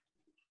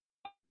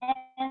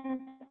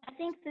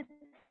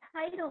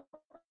title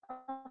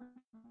of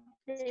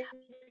this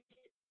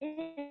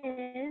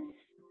is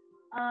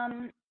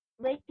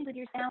relations with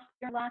your spouse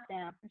during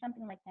lockdown or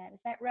something like that. Is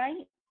that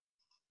right?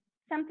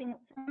 Something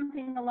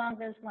along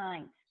those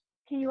lines.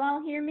 Can you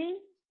all hear me?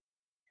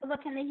 Hello,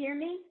 can they hear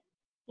me?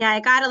 Yeah,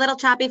 it got a little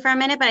choppy for a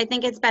minute, but I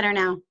think it's better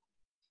now.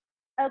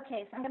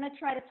 Okay, so I'm going to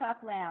try to talk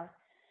loud.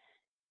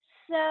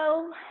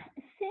 So,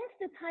 since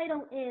the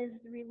title is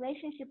the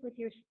relationship with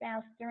your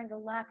spouse during the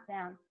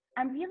lockdown,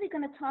 I'm really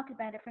going to talk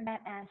about it from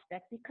that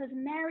aspect because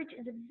marriage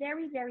is a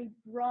very, very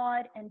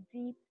broad and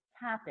deep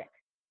topic.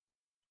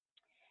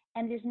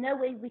 And there's no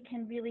way we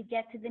can really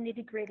get to the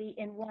nitty gritty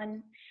in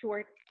one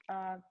short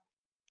uh,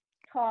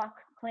 talk,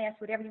 class,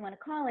 whatever you want to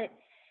call it.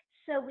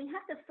 So we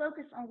have to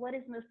focus on what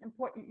is most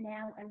important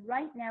now. And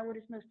right now, what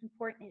is most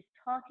important is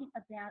talking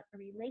about a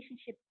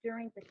relationship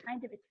during the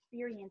kind of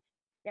experience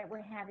that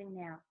we're having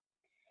now.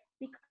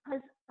 Because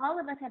all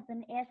of us have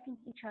been asking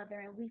each other,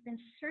 and we've been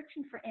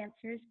searching for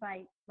answers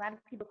by a lot of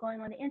people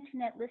going on the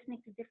internet, listening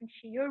to different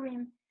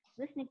shiurim,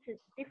 listening to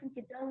different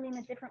gedolim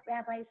and different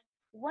rabbis.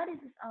 What is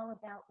this all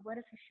about?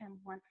 What does Hashem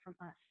want from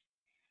us?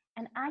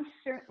 And I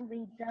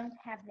certainly don't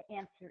have the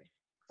answers,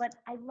 but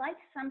I like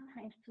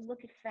sometimes to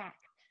look at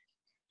facts.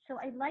 So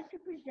I'd like to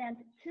present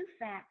two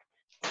facts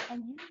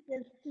and use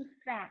those two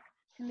facts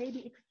to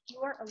maybe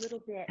explore a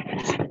little bit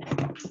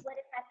what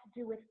it has to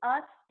do with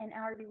us and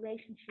our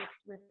relationships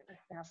with our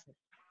spouses.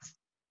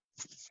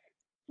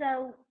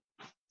 So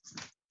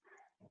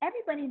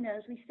everybody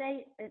knows, we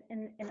say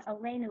in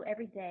Aleinu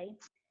every day,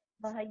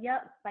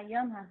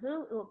 Bayom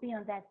Hahu, it will be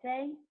on that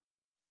day,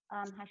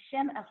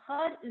 Hashem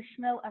Echad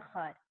Ushmo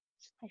Echad.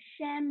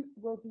 Hashem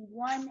will be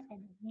one and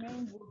his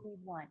name will be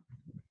one.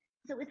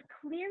 So it's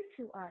clear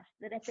to us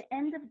that at the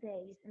end of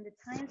days, in the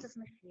times of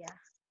Mashiach,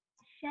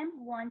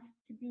 Hashem wants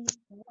to be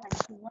one.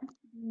 He wants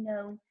to be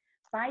known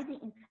by the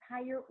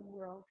entire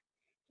world.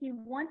 He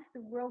wants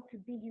the world to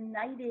be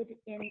united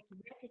in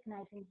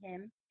recognizing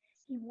him.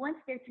 He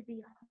wants there to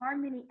be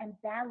harmony and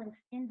balance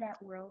in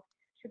that world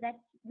so that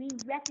we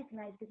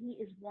recognize that he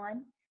is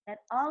one, that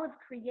all of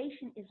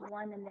creation is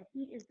one, and that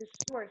he is the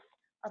source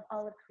of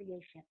all of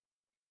creation.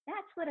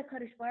 That's what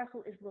HaKadosh Baruch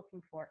Hu is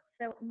looking for.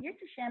 So, Mir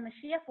Hashem,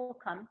 Mashiach will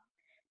come.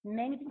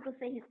 Many people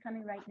say he's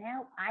coming right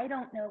now. I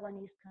don't know when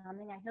he's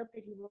coming. I hope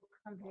that he will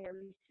come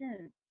very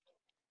soon.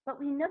 But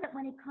we know that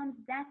when he comes,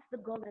 that's the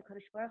goal that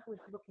HaKadosh Baruch Hu is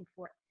looking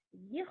for.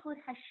 Yichud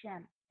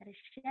Hashem, that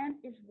Hashem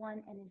is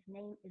one and his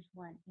name is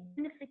one.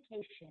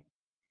 Unification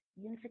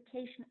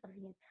of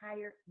the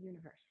entire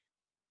universe.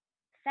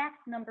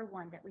 Fact number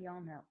one that we all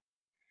know.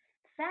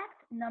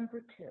 Fact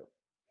number two,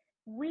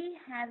 we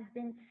have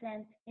been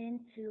sent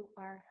into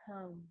our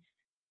homes.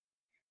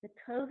 The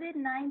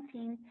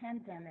COVID-19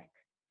 pandemic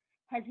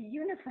has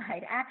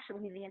unified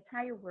actually the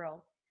entire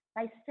world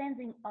by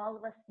sending all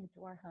of us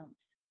into our homes.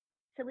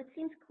 So it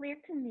seems clear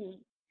to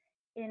me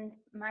in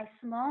my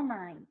small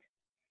mind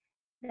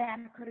that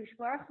HaKadosh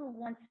Baruch Hu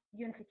wants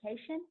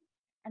unification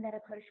and that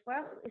HaKadosh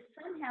Baruch Hu is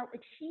somehow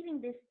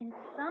achieving this in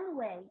some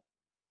way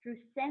through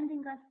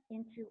sending us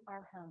into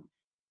our homes,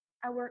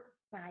 our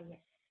bias.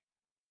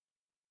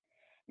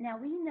 Now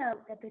we know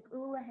that the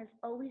Geula has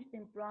always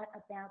been brought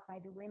about by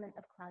the women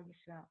of Klal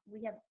Yisrael.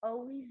 We have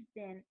always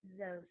been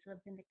those who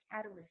have been the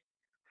catalyst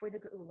for the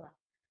Geula.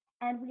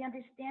 And we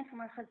understand from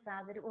our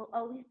Chazal that it will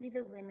always be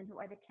the women who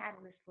are the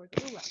catalyst for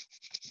Geula.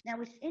 Now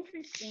it's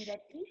interesting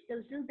that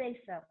Ishto Zu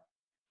Beso,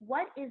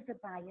 what is the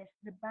bias?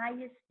 The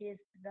bias is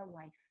the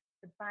wife.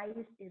 The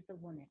bias is the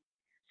woman.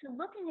 So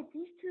looking at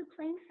these two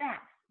plain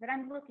facts that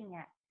I'm looking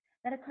at,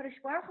 that HaKadosh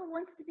Baruch Hu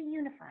wants to be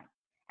unified,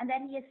 and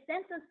that he has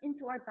sent us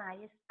into our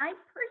bias, I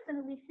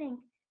personally think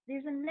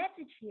there's a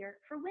message here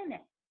for women.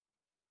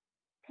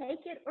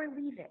 Take it or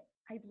leave it.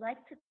 I'd like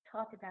to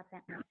talk about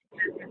that message.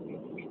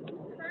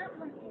 The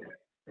problem is,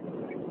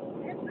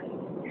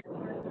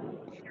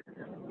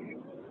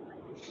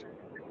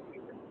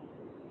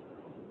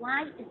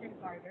 why is it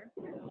harder?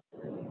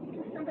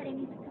 Somebody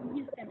needs to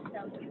mute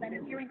themselves because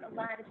I'm hearing a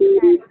lot of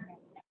static now.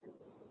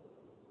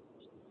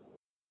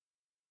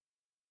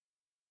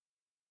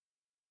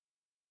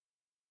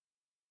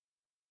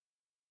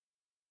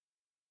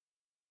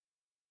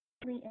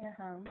 In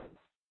a home,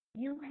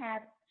 you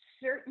have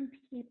certain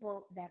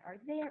people that are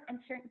there and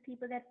certain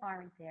people that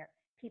aren't there.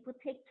 People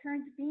take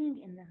turns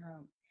being in the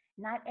home.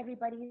 Not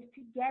everybody is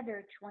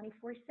together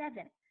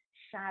 24/7.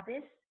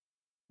 Shabbos,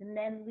 the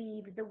men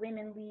leave, the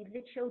women leave,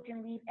 the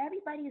children leave.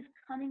 Everybody is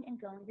coming and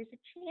going. There's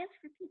a chance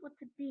for people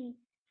to be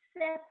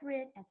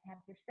separate and to have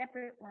their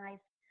separate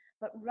lives.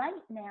 But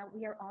right now,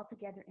 we are all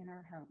together in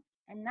our homes.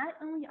 And not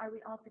only are we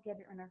all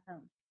together in our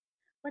homes,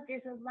 but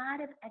there's a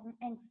lot of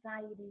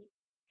anxiety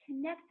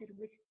connected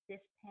with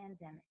this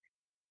pandemic.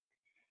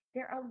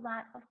 There are a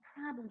lot of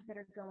problems that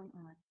are going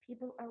on.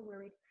 People are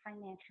worried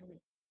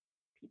financially.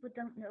 People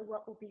don't know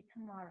what will be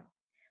tomorrow.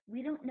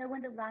 We don't know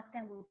when the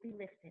lockdown will be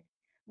lifted.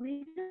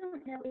 We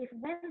don't know if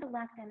when the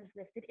lockdown is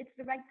lifted, it's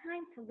the right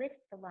time to lift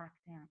the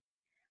lockdown.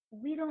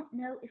 We don't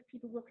know if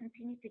people will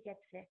continue to get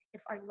sick,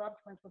 if our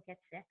loved ones will get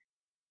sick.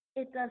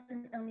 It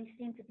doesn't only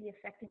seem to be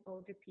affecting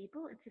older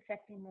people, it's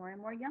affecting more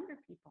and more younger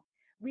people.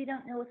 We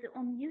don't know if it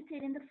will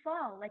mutate in the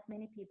fall, like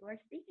many people are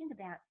speaking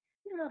about.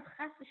 We don't know if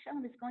Chas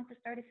v'shalom is going to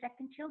start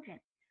affecting children.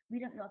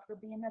 We don't know if there'll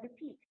be another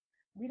peak.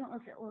 We don't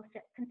know if it will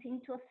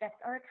continue to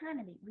affect our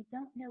economy. We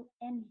don't know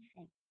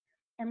anything.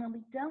 And when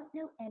we don't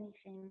know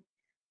anything,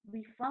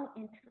 we fall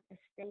into a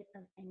state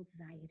of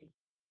anxiety.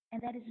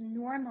 And that is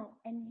normal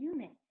and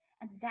human.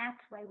 And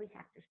that's why we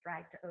have to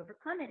strive to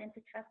overcome it and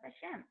to trust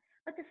Hashem.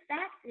 But the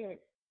fact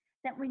is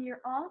that when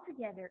you're all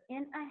together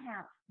in a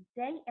house,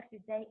 day after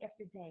day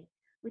after day,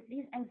 with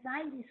these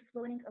anxieties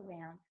floating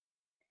around,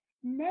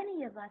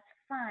 many of us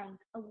find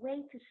a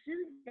way to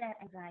soothe that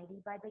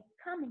anxiety by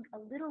becoming a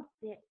little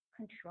bit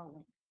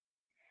controlling.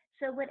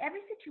 So, whatever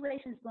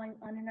situation is going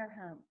on in our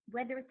home,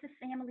 whether it's a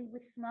family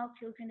with small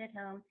children at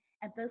home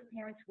and both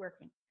parents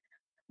working,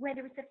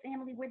 whether it's a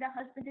family where the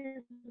husband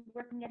is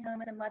working at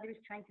home and the mother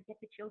is trying to get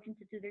the children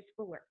to do their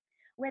schoolwork,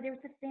 whether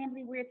it's a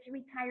family where it's a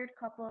retired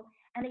couple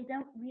and they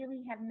don't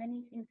really have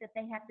many things that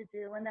they have to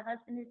do, and the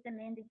husband is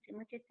demanding too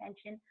much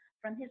attention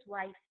from his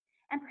wife,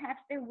 and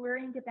perhaps they're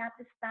worrying about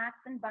the stocks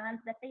and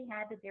bonds that they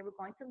had that they were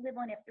going to live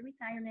on after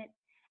retirement,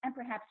 and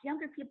perhaps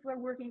younger people are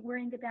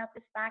worrying about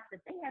the stocks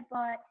that they had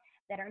bought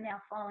that are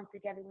now falling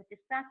together with the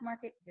stock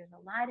market. There's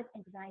a lot of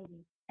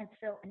anxiety. And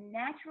so a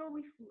natural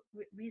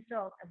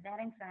result of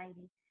that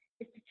anxiety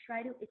is to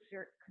try to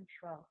exert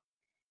control.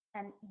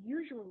 And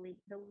usually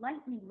the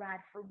lightning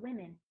rod for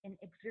women in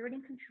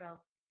exerting control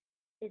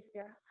is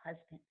their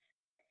husbands.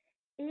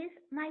 Is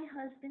my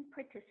husband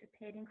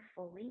participating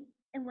fully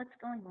in what's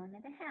going on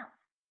in the house?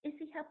 Is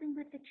he helping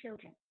with the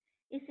children?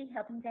 Is he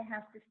helping the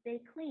house to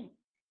stay clean?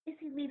 Is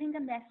he leaving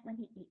a mess when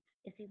he eats?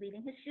 Is he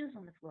leaving his shoes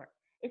on the floor?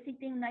 Is he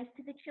being nice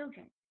to the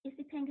children? Is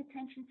he paying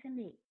attention to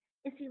me?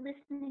 Is he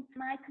listening to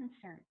my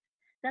concerns?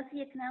 Does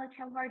he acknowledge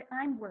how hard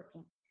I'm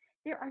working?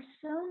 There are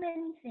so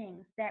many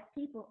things that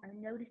people are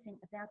noticing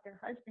about their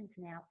husbands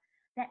now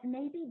that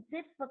may be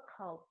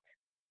difficult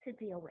to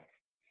deal with.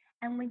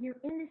 And when you're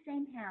in the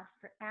same house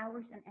for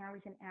hours and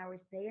hours and hours,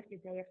 day after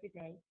day after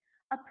day,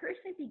 a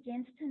person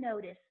begins to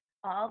notice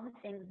all the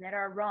things that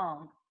are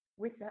wrong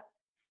with the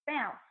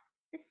spouse,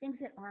 the things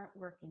that aren't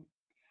working.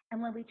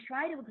 And when we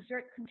try to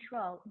exert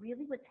control,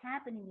 really what's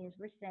happening is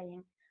we're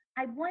saying,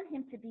 I want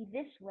him to be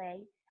this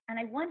way, and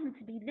I want him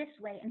to be this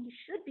way, and he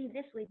should be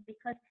this way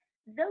because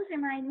those are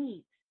my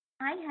needs.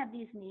 I have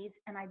these needs,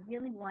 and I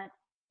really want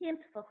him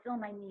to fulfill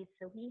my needs,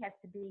 so he has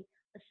to be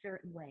a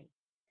certain way.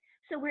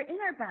 So we're in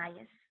our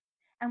bias,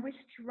 and we're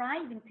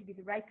striving to be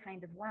the right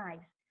kind of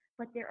wives,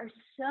 but there are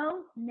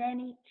so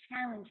many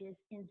challenges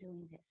in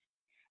doing this.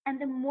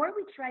 And the more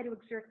we try to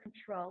exert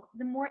control,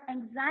 the more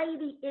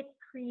anxiety it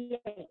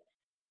creates.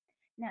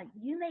 Now,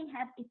 you may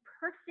have a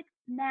perfect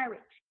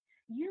marriage.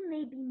 You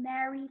may be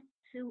married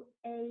to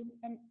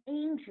an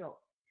angel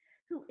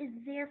who is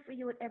there for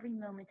you at every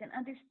moment and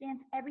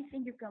understands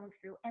everything you're going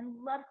through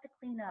and loves to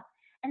clean up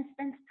and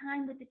spends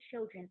time with the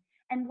children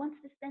and wants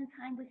to spend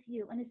time with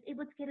you and is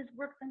able to get his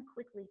work done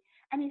quickly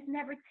and he's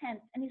never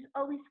tense and he's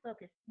always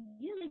focused.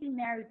 You may be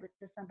married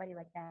to somebody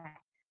like that.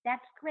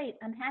 That's great.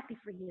 I'm happy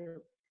for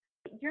you.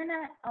 But you're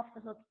not off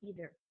the hook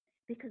either,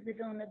 because the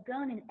Vilna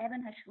Gaon in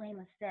Even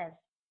HaShlema says,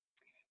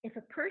 if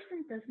a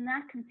person does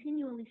not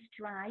continually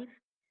strive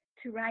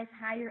to rise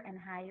higher and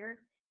higher,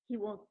 he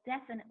will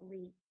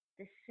definitely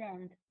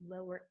descend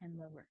lower and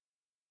lower.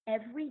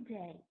 Every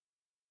day,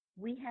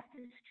 we have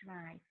to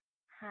strive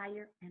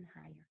higher and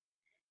higher.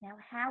 Now,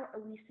 how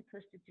are we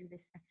supposed to do this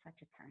at such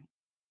a time?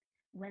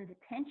 When the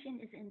tension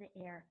is in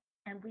the air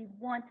and we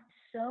want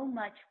so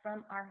much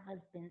from our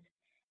husbands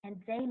and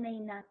they may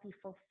not be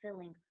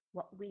fulfilling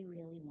what we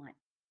really want.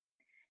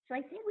 So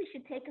I think we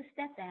should take a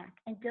step back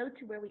and go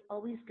to where we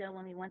always go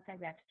when we want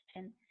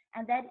direction,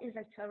 and that is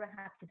our Torah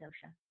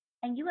HaKadosha.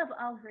 And you have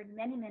all heard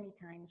many, many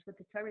times what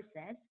the Torah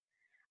says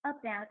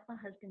about a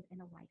husband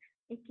and a wife.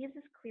 It gives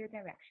us clear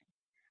direction.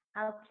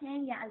 Al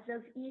ken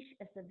ya'azov ish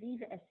es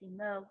aviv es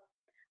imo.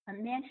 A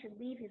man should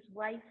leave his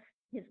wife,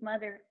 his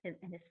mother, and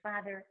his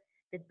father.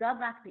 The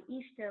davak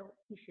be'ishto,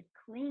 he should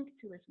cling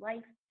to his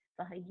wife.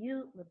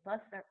 V'hayu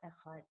lebasar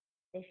echad.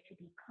 They should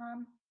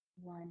become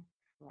one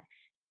flesh.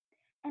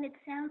 And it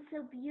sounds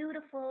so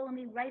beautiful, and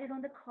we write it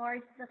on the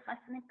cards, the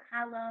chassan and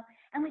kala,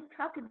 and we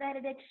talk about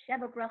it at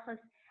Sheva Brachos,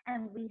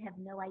 and we have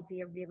no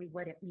idea really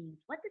what it means.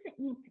 What does it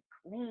mean to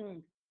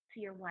cling to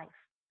your wife?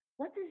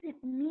 What does it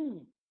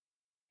mean?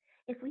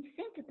 If we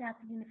think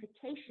about the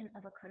unification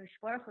of a Kadosh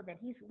Baruch Hu that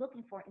he's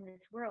looking for in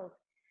this world,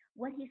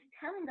 what he's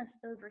telling us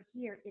over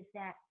here is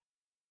that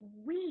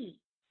we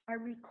are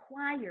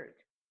required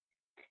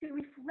to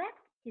reflect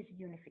his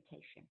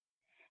unification.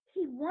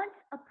 He wants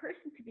a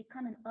person to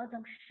become an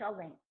Adam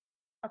Shalem,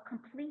 a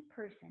complete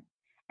person.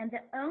 And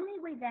the only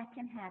way that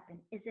can happen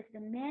is if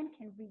the man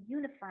can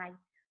reunify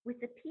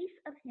with the piece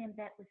of him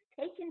that was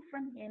taken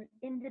from him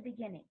in the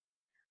beginning.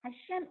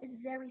 Hashem is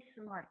very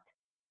smart.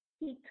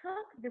 He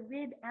took the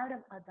rib out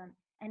of Adam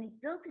and he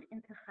built it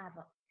into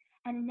Chava.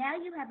 And now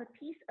you have a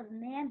piece of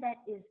man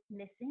that is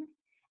missing,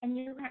 and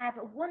you have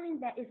a woman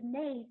that is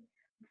made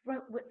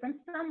from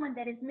someone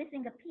that is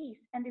missing a piece,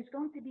 and there's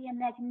going to be a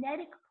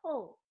magnetic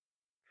pull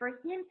for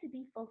him to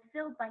be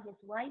fulfilled by his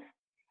wife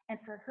and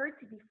for her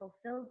to be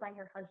fulfilled by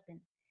her husband.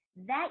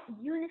 That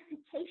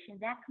unification,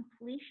 that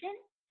completion,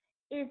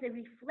 is a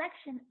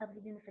reflection of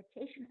the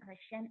unification of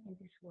Hashem in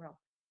this world.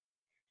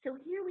 So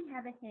here we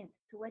have a hint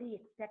to what he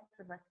expects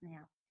of us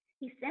now.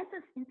 He sent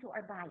us into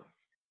our bias.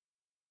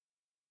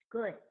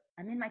 Good,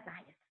 I'm in my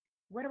bias.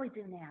 What do I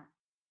do now?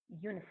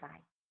 Unify.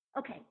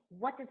 Okay,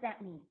 what does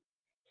that mean?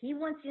 He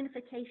wants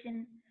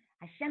unification.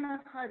 Hashem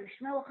echad,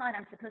 u'shmo echad.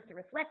 I'm supposed to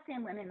reflect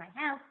him. I'm in my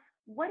house.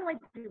 What do I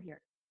do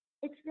here?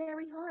 It's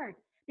very hard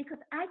because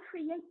I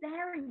create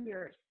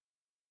barriers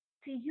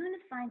to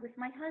unifying with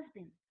my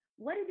husband.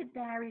 What are the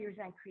barriers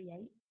I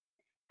create?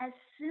 As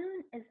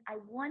soon as I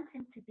want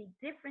him to be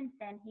different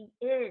than he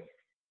is,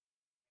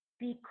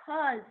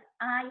 because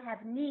I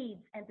have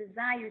needs and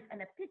desires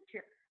and a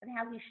picture of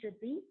how he should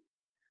be,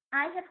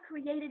 I have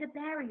created a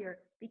barrier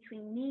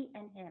between me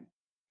and him.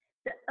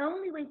 The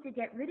only way to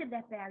get rid of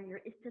that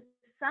barrier is to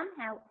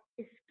somehow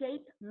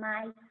escape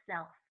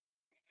myself.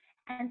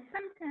 And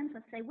sometimes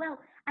I'll say, well,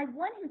 I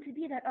want him to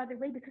be that other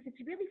way because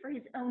it's really for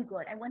his own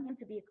good. I want him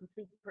to be a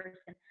complete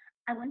person.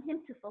 I want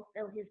him to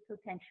fulfill his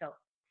potential.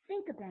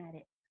 Think about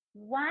it.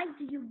 Why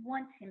do you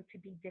want him to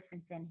be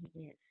different than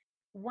he is?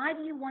 Why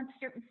do you want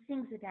certain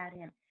things about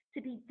him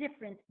to be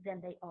different than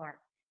they are?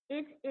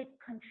 Is it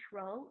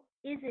control?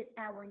 Is it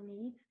our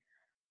needs?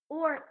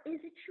 Or is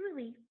it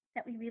truly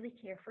that we really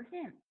care for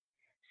him?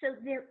 So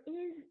there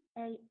is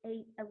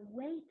a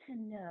way to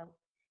know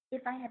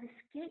if I have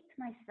escaped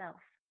myself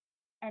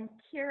and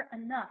care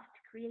enough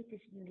to create this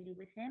unity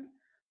with him,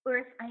 or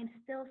if I am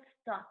still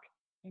stuck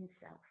in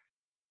self.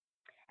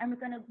 And we're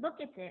going to look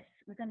at this.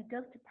 We're going to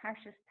go to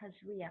Parshas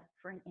Tazria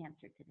for an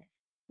answer to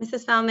this.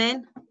 Mrs.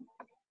 Feldman?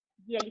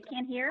 Yeah, you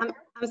can't hear?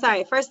 I'm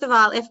sorry. First of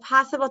all, if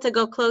possible, to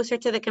go closer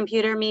to the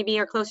computer, maybe,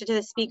 or closer to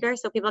the speaker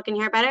so people can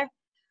hear better.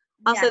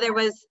 Also, there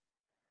was,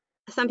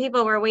 some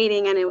people were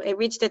waiting and it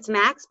reached its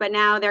max, but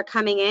now they're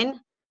coming in.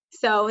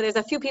 So there's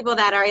a few people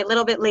that are a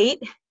little bit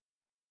late.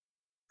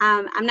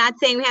 I'm not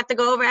saying we have to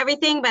go over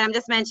everything, but I'm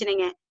just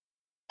mentioning it.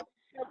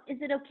 So is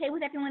it okay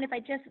with everyone if I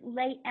just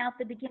lay out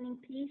the beginning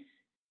piece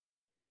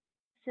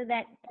so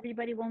that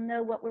everybody will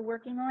know what we're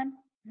working on?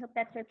 I hope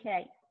that's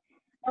okay.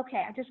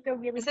 Okay, I'll just go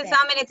really fast. Mrs.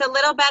 Feldman, it's a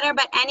little better,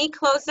 but any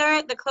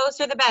closer, the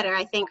closer the better,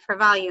 I think, for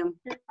volume.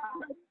 The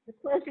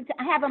closer to,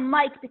 I have a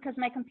mic because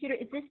my computer,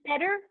 is this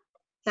better?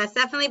 That's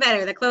definitely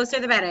better. The closer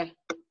the better.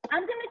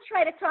 I'm going to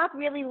try to talk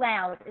really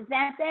loud. Is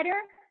that better?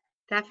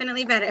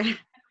 Definitely better.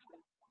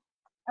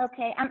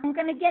 Okay, I'm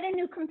going to get a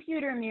new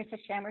computer, Mir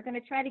Hashem. We're going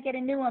to try to get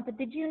a new one. But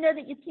did you know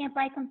that you can't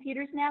buy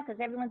computers now because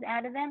everyone's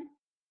out of them?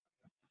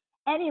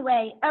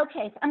 Anyway,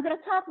 okay, so I'm going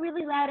to talk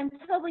really loud. And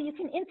Tova, you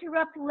can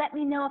interrupt to let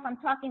me know if I'm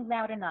talking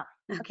loud enough.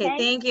 Okay,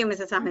 thank you,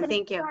 Mrs. Feldman.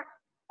 Thank you.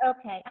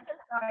 Okay,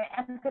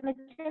 I'm going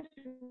to just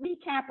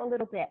recap a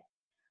little bit.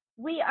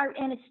 We are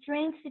in a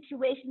strange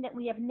situation that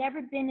we have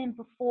never been in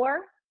before.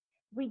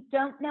 We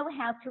don't know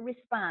how to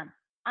respond.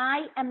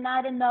 I am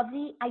not a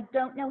Navi. I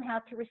don't know how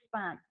to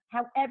respond.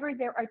 However,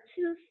 there are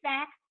two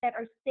facts that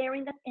are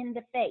staring us in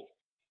the face.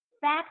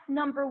 Fact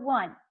number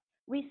one,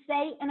 we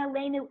say in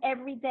Aleinu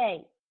every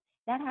day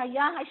that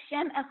Haya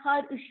Hashem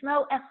Echad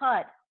Ushmo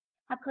Echad.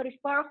 HaKadosh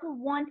Baruch Hu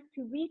wants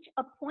to reach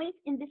a point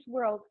in this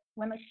world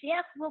when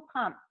Mashiach will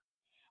come,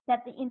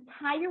 that the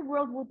entire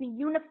world will be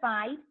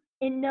unified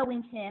in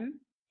knowing him,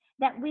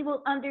 that we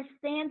will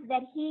understand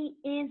that he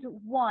is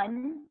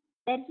one,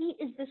 that he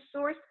is the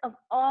source of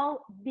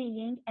all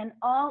being and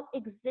all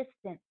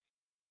existence,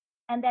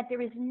 and that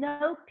there is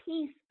no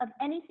piece of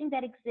anything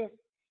that exists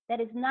that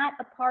is not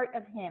a part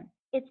of him.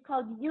 It's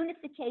called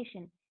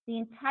unification, the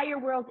entire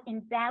world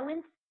in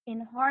balance,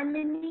 in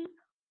harmony,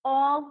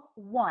 all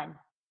one.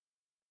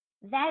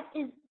 That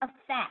is a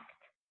fact.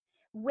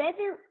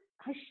 Whether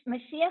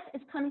Mashiach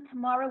is coming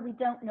tomorrow, we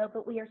don't know,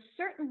 but we are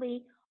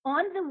certainly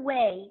on the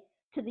way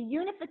to the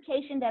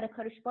unification that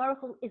HaKadosh Baruch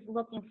Hu is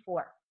looking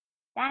for.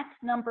 That's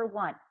number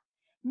one.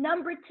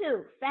 Number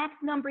two,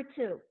 fact number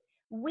two,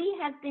 we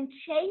have been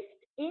chased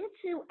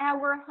into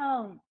our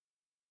home.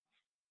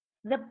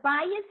 The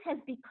bias has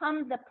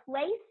become the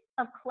place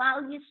of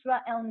Klal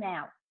Yisrael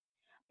now.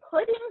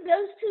 Putting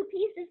those two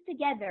pieces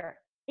together,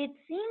 it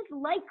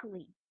seems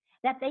likely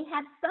that they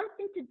have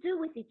something to do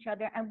with each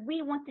other, and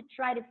we want to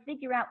try to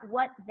figure out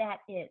what that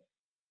is.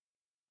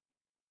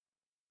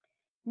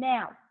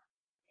 Now,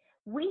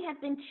 we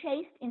have been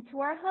chased into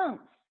our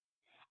homes,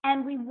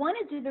 and we want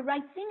to do the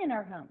right thing in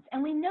our homes.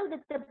 And we know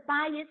that the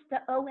bias, the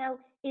OL,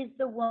 is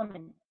the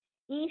woman.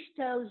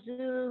 Ishto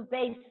zu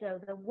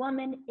beso, the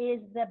woman is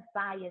the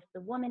bias,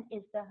 the woman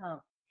is the home.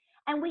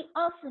 And we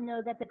also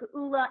know that the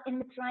Geula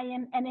in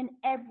Mitzrayim and in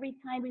every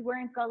time we were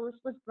in Golus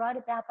was brought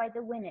about by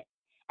the women.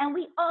 And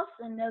we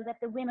also know that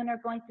the women are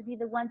going to be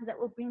the ones that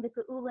will bring the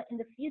Geula in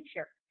the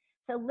future.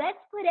 So let's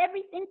put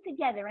everything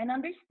together and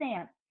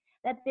understand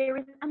that there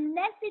is a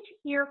message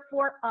here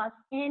for us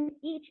in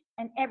each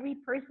and every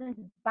person's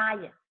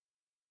bias.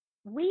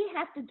 We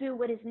have to do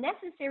what is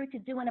necessary to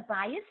do in a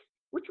bias,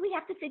 which we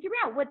have to figure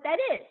out what that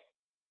is.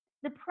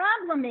 The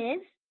problem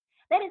is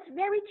that it's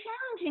very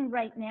challenging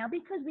right now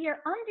because we are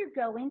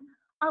undergoing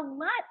a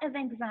lot of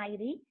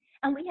anxiety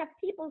and we have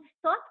people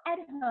stuck at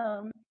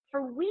home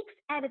for weeks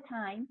at a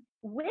time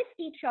with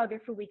each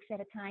other for weeks at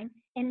a time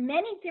in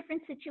many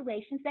different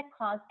situations that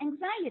cause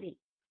anxiety.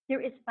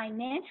 There is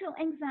financial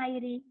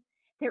anxiety,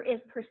 there is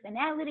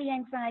personality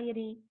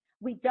anxiety.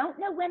 We don't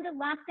know when the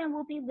lockdown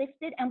will be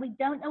lifted, and we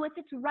don't know if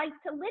it's right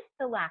to lift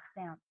the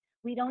lockdown.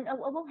 We don't know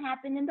what will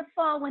happen in the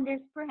fall when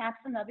there's perhaps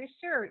another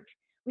surge.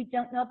 We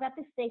don't know about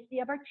the safety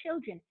of our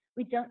children.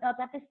 We don't know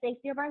about the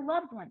safety of our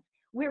loved ones.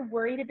 We're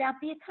worried about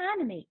the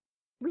economy.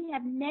 We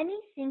have many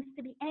things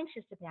to be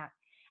anxious about.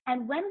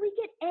 And when we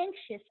get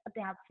anxious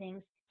about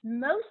things,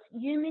 most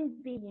human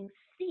beings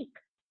seek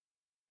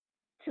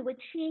to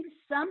achieve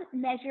some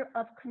measure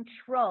of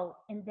control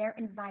in their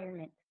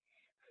environment.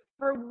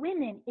 For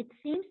women, it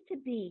seems to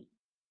be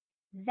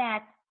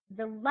that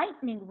the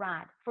lightning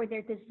rod for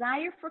their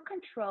desire for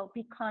control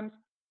becomes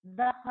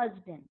the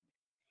husband.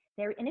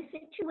 They're in a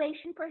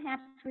situation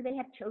perhaps where they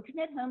have children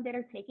at home that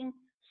are taking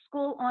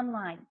school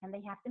online and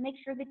they have to make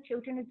sure the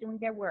children are doing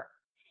their work.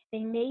 They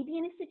may be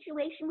in a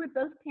situation where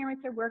both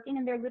parents are working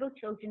and their little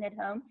children at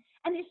home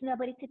and there's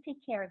nobody to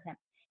take care of them.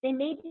 They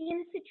may be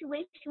in a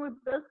situation where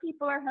both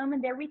people are home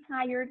and they're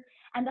retired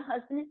and the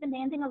husband is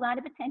demanding a lot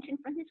of attention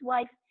from his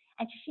wife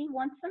and she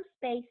wants some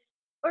space,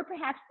 or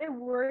perhaps they're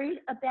worried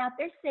about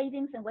their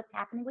savings and what's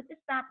happening with the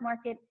stock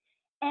market.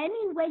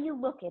 Any way you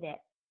look at it,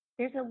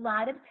 there's a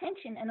lot of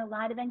tension and a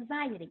lot of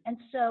anxiety. And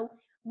so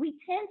we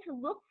tend to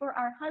look for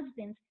our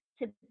husbands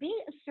to be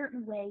a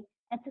certain way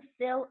and to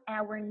fill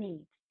our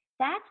needs.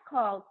 That's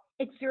called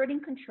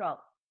exerting control.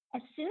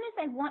 As soon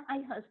as I want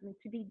my husband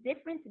to be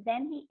different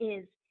than he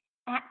is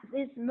at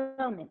this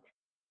moment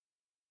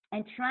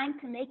and trying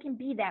to make him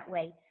be that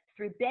way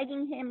through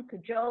begging him,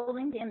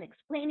 cajoling him,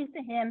 explaining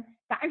to him,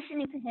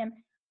 darshaning to him,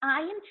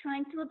 I am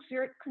trying to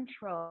exert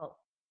control.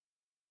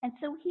 And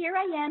so here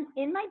I am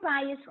in my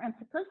bias where I'm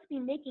supposed to be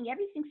making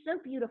everything so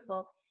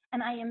beautiful,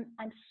 and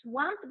I'm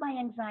swamped by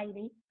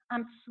anxiety.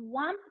 I'm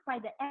swamped by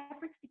the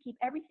efforts to keep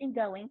everything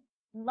going.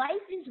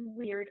 Life is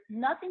weird.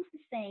 Nothing's the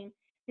same.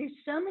 There's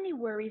so many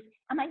worries,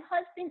 and my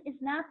husband is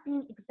not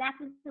being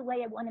exactly the way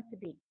I want him to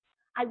be.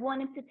 I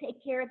want him to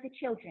take care of the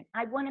children.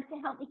 I want him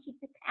to help me keep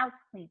the house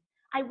clean.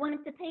 I want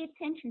him to pay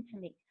attention to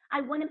me.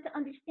 I want him to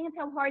understand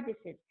how hard this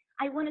is.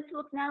 I want him to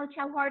acknowledge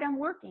how hard I'm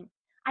working.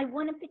 I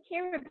want him to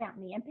care about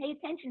me and pay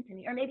attention to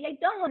me. Or maybe I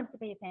don't want him to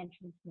pay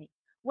attention to me.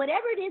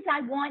 Whatever it is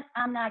I want,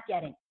 I'm not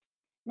getting.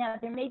 Now,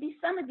 there may be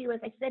some of you, as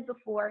I said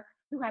before,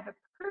 who have a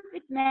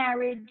perfect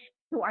marriage,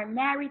 who are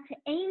married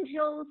to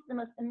angels, the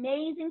most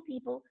amazing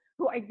people,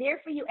 who are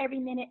there for you every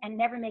minute and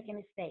never make a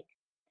mistake.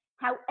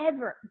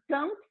 However,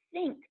 don't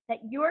think that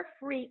you're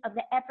free of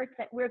the efforts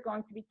that we're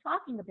going to be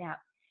talking about,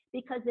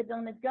 because the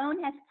Vilna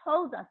Gaon has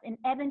told us in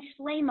Even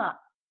Shlema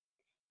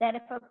that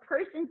if a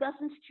person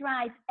doesn't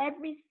strive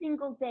every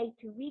single day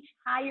to reach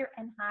higher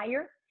and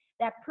higher,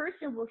 that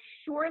person will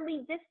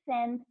surely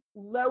descend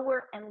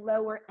lower and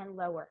lower and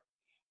lower.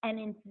 And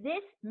in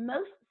this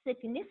most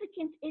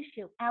significant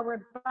issue,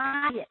 our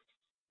bias,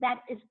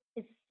 that is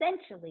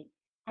essentially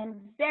and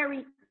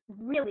very,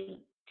 really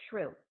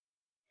true.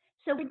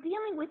 So we're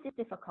dealing with this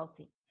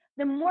difficulty.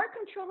 The more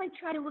control I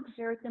try to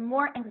exert, the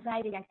more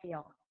anxiety I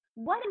feel.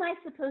 What am I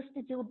supposed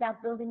to do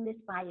about building this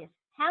bias?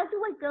 How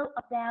do I go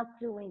about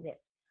doing this?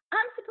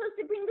 I'm supposed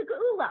to bring the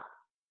geula.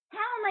 How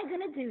am I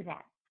going to do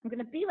that? I'm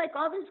going to be like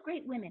all those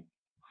great women.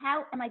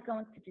 How am I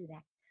going to do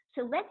that?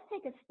 So let's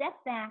take a step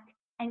back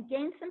and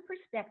gain some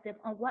perspective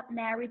on what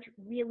marriage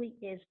really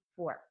is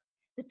for.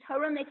 The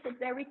Torah makes it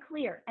very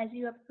clear, as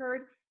you have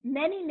heard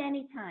many,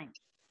 many times.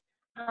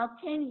 No.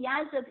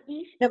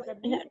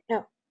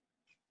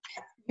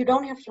 You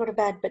don't have to go to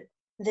bed, but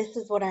this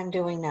is what I'm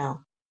doing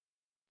now.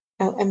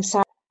 I'm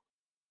sorry.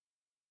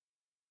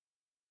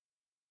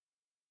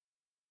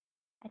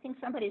 I think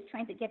somebody is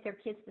trying to get their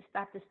kids to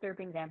stop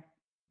disturbing them.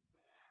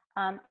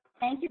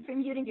 Thank you for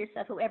muting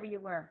yourself, whoever you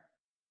were.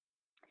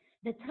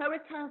 The Torah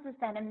tells us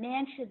that a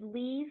man should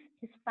leave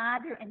his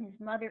father and his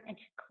mother and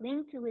should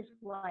cling to his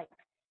wife.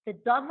 The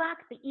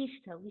davak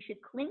be'ishto, he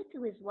should cling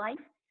to his wife.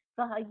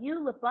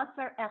 V'hayu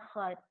lebasar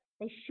echad,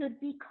 they should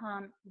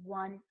become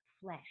one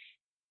flesh.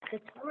 The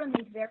Torah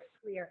made very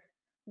clear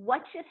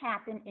what should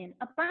happen in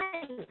a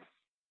bias.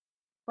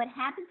 What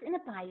happens in a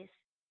bias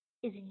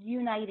is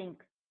uniting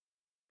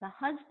the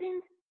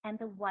husband and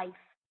the wife,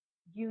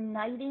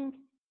 uniting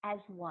as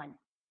one.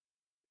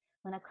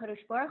 When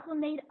HaKadosh Baruch Hu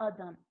made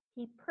Adam,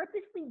 he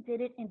purposely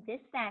did it in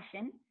this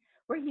fashion,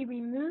 where he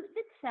removed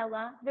the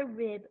tzela, the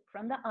rib,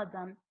 from the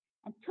Adam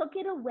and took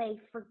it away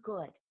for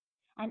good.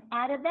 And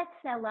out of that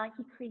tzela,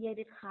 he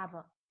created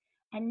Chava.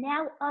 And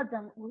now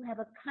Adam will have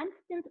a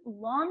constant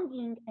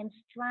longing and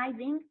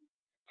striving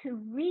to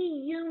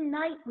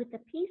reunite with the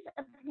piece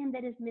of him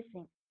that is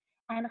missing.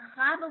 And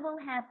Chava will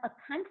have a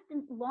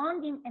constant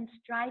longing and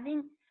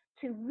striving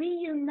to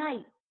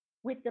reunite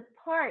with the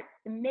part,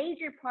 the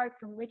major part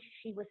from which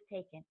she was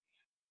taken.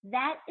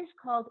 That is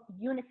called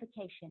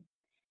unification.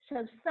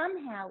 So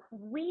somehow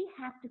we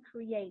have to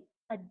create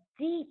a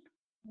deep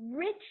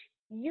rich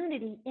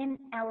unity in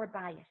our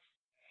bias.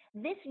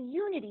 This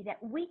unity that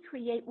we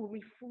create will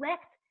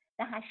reflect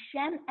the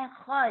Hashem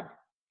Echad,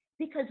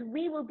 because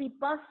we will be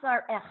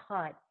Basar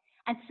Echad.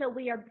 And so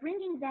we are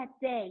bringing that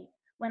day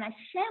when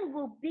Hashem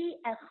will be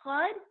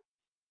Echad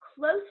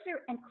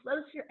closer and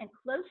closer and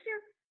closer,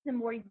 the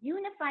more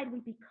unified we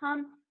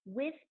become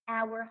with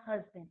our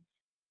husbands.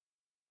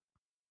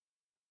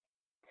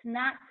 It's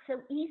not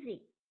so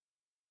easy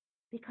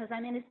because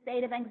I'm in a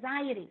state of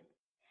anxiety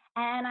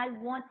and I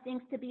want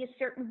things to be a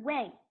certain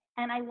way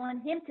and I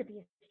want him to be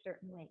a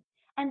certain way.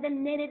 And the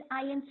minute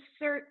I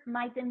insert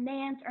my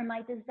demands or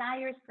my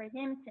desires for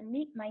him to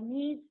meet my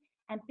needs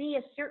and be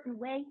a certain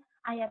way,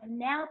 I have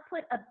now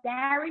put a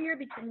barrier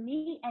between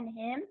me and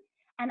him,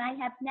 and I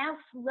have now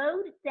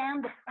slowed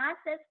down the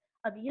process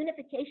of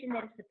unification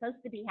that is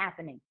supposed to be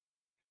happening.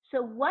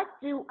 So what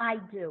do I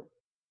do?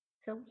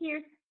 So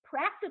here's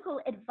practical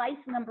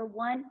advice number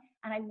one,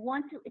 and I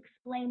want to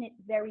explain it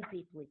very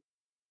deeply.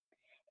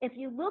 If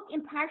you look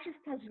in Parshas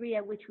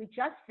Tazria, which we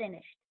just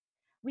finished,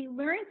 we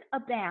learned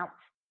about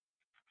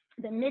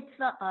the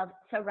mitzvah of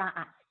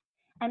tzara'as.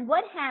 And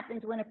what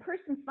happens when a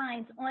person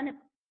finds on a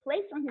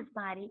place on his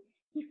body,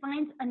 he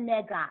finds a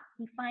nega,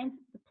 he finds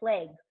the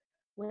plague,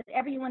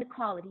 whatever you want to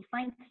call it. He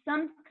finds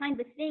some kind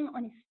of thing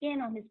on his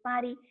skin, on his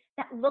body,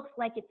 that looks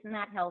like it's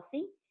not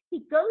healthy. He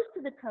goes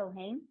to the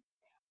Kohen,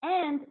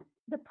 and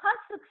the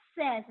pasuk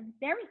says, a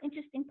very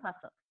interesting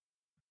pasuk.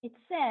 It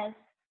says,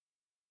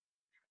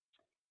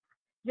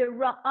 the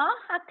Ra'ah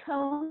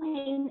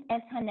HaKohen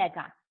es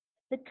HaNega.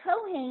 The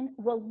Kohen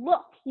will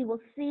look, he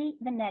will see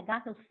the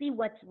nega, he'll see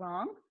what's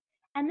wrong,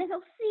 and then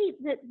he'll see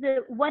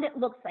what it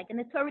looks like, and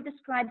the Torah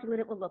describes what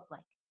it will look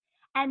like.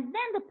 And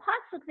then the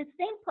pasuk, the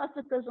same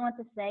pasuk goes on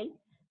to say,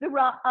 the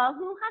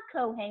Ra'ahu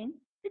HaKohen,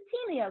 the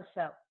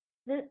Timioso.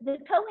 The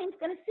Kohen's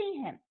going to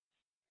see him.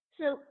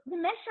 So the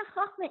Meshech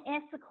Chochmah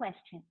asks the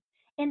question.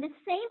 In the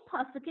same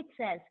pasuk it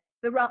says,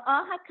 the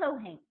Ra'ah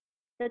HaKohen.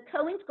 The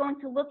Kohen's going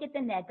to look at the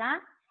nega,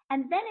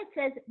 and then it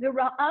says, the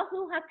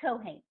Ra'ahu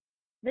HaKohen.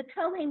 The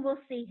Kohen will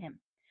see him.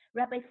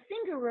 Rabbi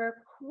Singerer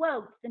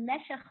quotes the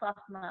Meshech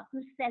Chochmah,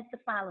 who says the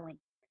following.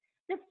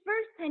 The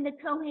first time the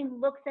Kohen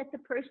looks at the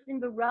person,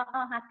 the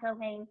Ra'ah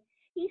HaKohen,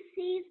 he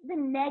sees the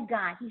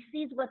nega, he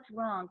sees what's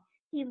wrong.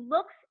 He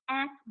looks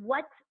at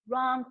what's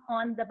wrong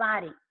on the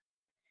body.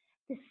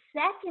 The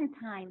second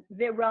time,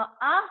 the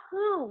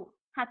Ra'ahu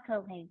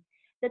HaKohen,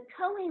 the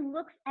Kohen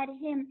looks at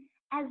him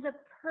as a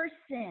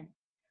person.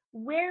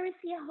 Where is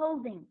he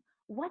holding?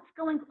 What's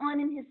going on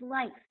in his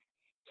life?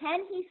 Can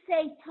he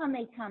say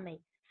tameh tameh?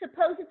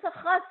 Suppose it's a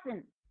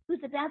chassan who's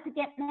about to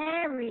get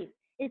married.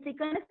 Is he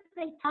going to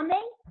say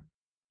tameh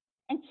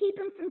and keep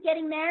him from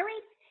getting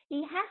married?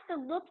 He has to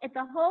look at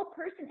the whole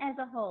person as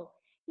a whole.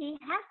 He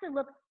has to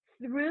look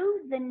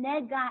through the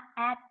nega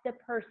at the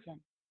person.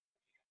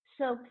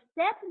 So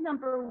step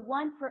number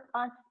one for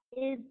us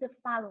is the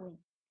following.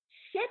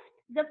 Shift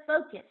the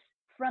focus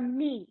from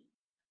me,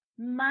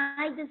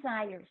 my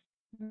desires,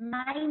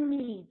 my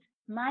needs,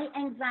 my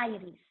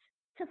anxieties,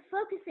 to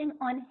focusing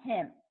on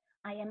him.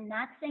 I am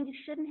not saying you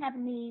shouldn't have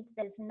needs.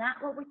 That is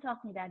not what we're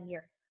talking about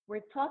here.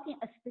 We're talking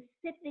a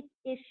specific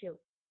issue.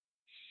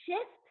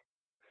 Shift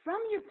from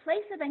your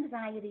place of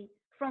anxiety,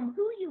 from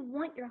who you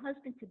want your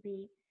husband to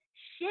be,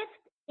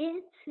 shift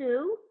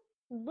into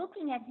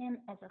looking at him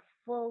as a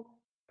full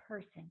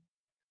person.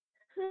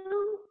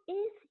 Who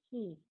is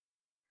he?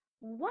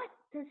 What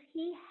does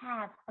he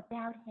have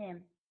about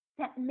him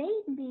that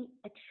made me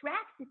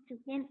attracted to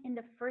him in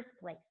the first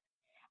place?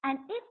 And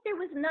if there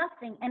was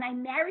nothing and I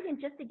married him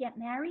just to get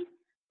married,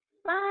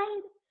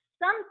 find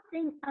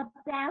something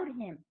about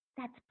him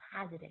that's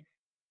positive.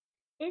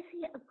 Is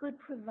he a good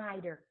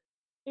provider?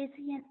 Is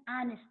he an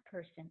honest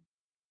person?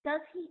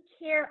 Does he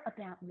care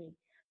about me?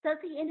 Does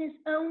he in his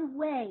own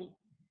way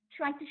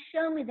try to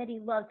show me that he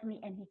loves me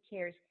and he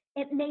cares?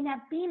 It may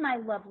not be my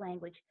love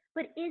language,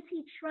 but is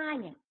he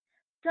trying?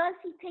 Does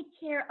he take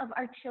care of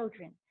our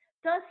children?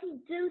 Does he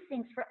do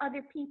things for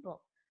other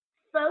people?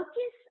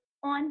 Focus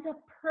on the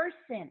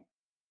person.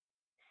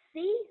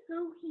 See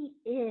who he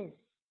is.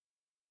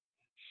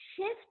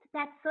 Shift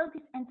that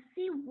focus and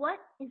see what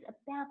is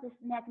about this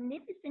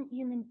magnificent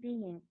human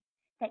being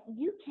that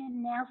you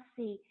can now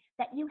see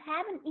that you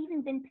haven't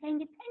even been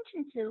paying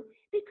attention to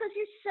because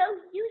you're so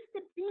used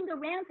to being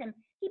around him.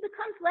 He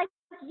becomes like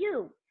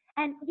you,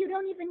 and you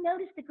don't even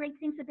notice the great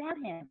things about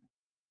him.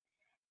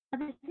 Now,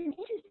 there's an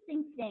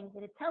interesting thing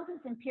that it tells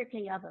us in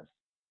Pirkei Avos.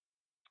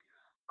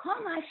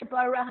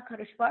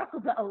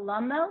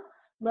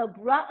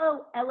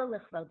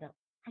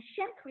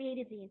 Hashem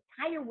created the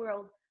entire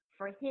world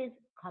for his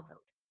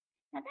kavod.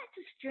 Now that's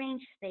a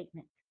strange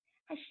statement.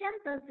 Hashem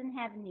doesn't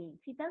have needs.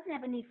 He doesn't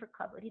have a need for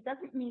kavod. He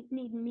doesn't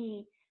need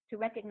me to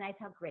recognize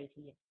how great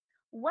he is.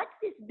 What's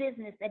this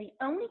business that he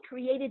only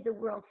created the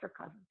world for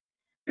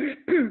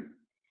kavod?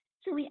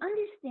 So we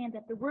understand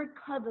that the word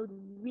kavod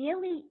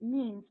really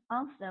means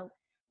also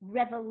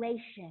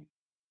revelation.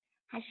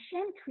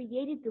 Hashem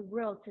created the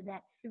world so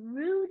that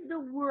through the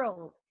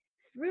world,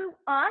 through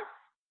us,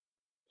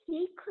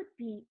 he could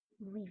be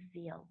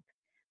revealed.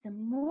 the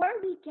more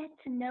we get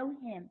to know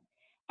him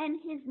and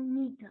his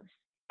midos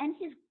and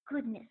his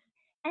goodness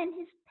and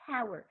his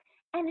power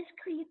and his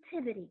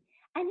creativity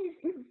and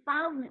his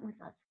involvement with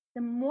us,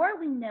 the more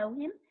we know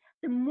him,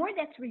 the more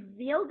that's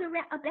revealed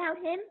about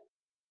him,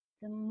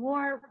 the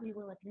more we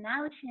will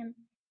acknowledge him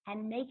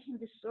and make him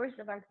the source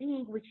of our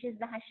being, which is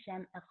the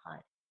Hashem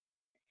Echad.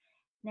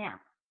 Now,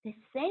 the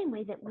same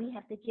way that we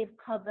have to give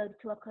kavod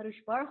to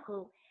HaKadosh Baruch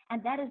Hu,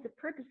 and that is the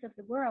purpose of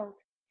the world,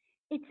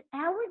 it's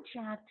our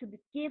job to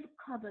give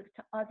kavod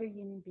to other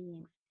human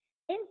beings,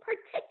 in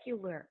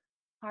particular,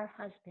 our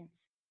husbands.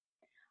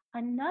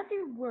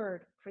 Another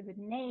word for the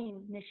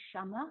name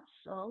neshama,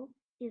 soul,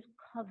 is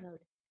kavod.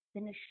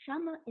 The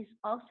neshama is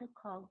also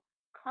called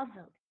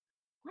kavod.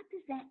 What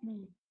does that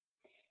mean?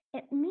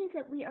 It means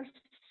that we are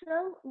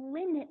so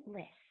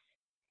limitless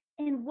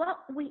in what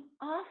we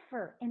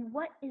offer and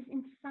what is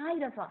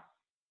inside of us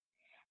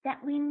that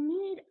we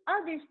need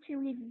others to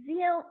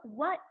reveal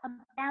what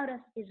about us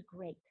is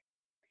great.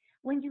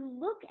 When you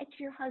look at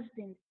your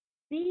husband,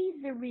 be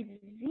the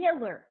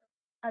revealer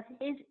of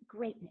his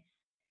greatness.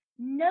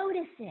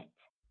 Notice it.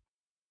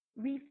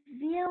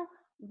 Reveal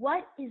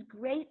what is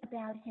great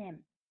about him.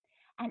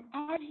 And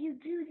as you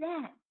do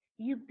that,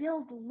 you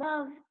build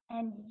love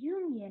and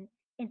union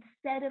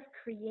instead of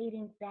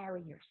creating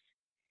barriers.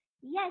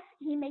 Yes,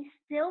 he may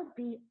still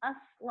be a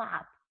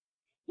slob.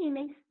 He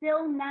may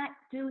still not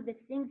do the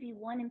things you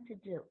want him to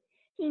do.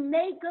 He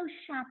may go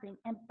shopping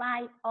and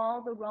buy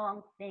all the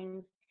wrong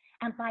things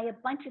and buy a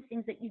bunch of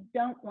things that you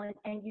don't want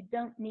and you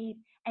don't need,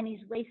 and he's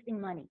wasting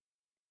money.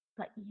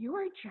 But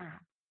your job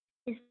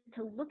is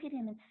to look at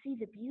him and see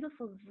the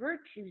beautiful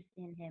virtues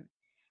in him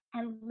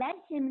and let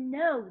him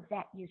know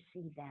that you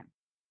see them.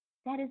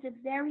 That is a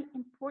very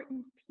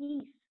important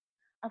piece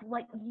of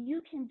what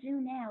you can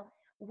do now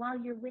while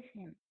you're with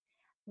him.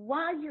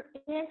 While you're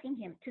asking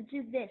him to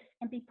do this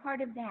and be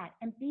part of that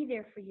and be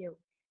there for you,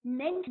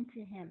 mention to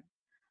him,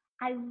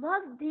 I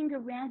love being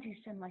around you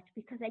so much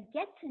because I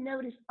get to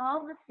notice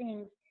all the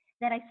things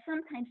that I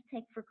sometimes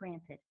take for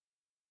granted.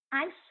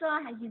 I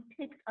saw how you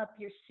picked up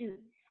your suit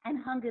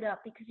and hung it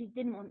up because you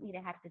didn't want me to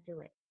have to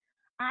do it.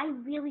 I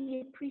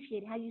really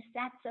appreciate how you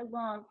sat so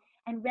long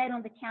and read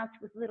on the couch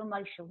with little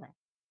Moshe.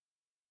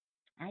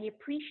 I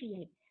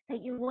appreciate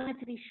that you wanted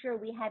to be sure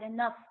we had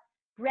enough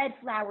bread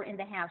flour in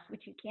the house,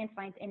 which you can't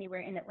find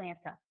anywhere in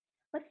Atlanta.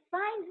 But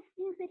find the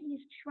things that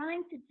he's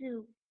trying to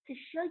do to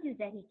show you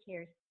that he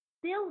cares.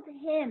 Build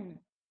him.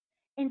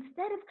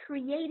 Instead of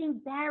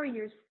creating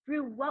barriers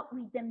through what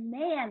we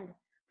demand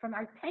from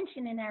our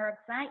tension and our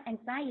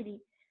anxiety,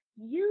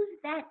 use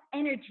that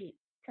energy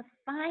to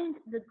find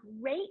the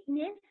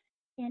greatness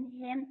in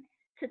him,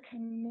 to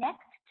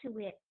connect to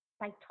it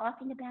by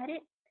talking about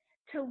it,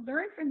 to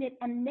learn from it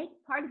and make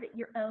part of it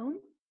your own,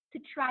 to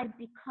try to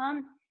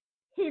become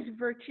his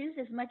virtues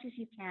as much as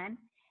you can.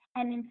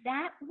 And in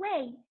that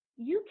way,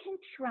 you can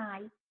try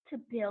to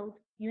build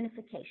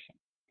unification.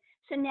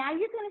 So now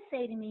you're going to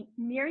say to me,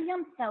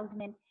 Miriam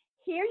Feldman,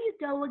 here you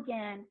go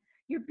again.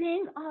 You're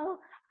being all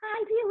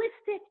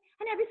idealistic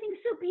and everything's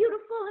so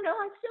beautiful and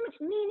oh, it's so much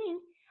meaning.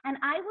 And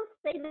I will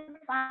say the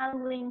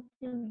following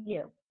to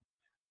you.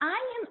 I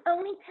am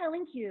only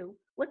telling you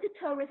what the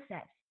Torah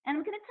says. And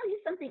I'm going to tell you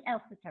something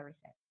else the Torah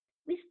says.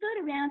 We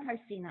stood around Har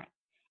Sinai.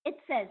 It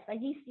says,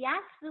 we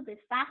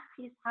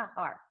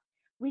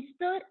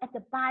stood at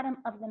the bottom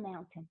of the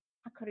mountain.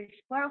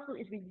 HaKadosh Baruch Hu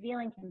is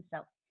revealing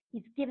himself.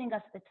 He's giving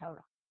us the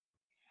Torah.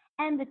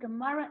 And the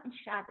Gemara in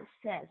Shabbos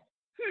says,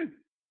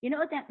 you know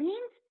what that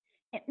means?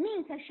 It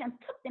means Hashem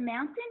took the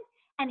mountain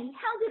and he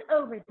held it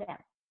over them.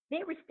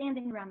 They were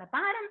standing around the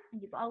bottom,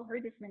 and you've all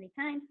heard this many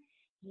times.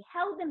 He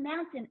held the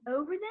mountain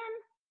over them,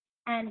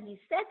 and he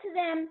said to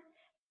them,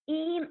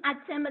 Im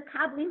atem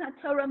mekablim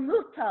haTorah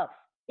mutov.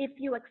 If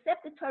you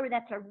accept the Torah,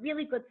 that's a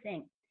really good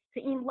thing.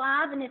 So in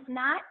love, and if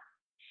not,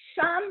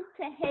 sham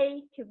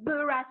tehei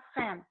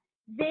kivuraschem.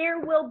 There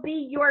will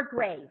be your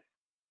grave.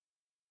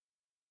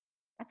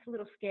 That's a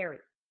little scary.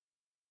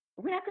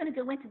 We're not going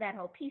to go into that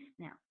whole piece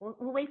now.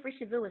 We'll wait for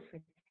Shavuos for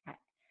that.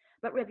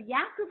 But Rabbi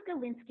Yaakov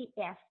Galinsky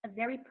asked a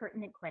very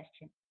pertinent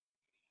question.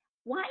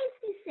 Why is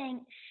he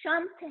saying,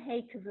 Sham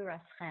tehei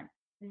kivuraschem?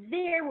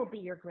 There will be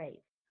your grave.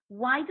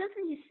 Why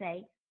doesn't he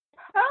say,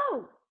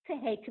 Po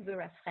tehei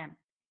kivuraschem?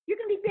 You're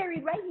going to be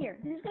buried right here.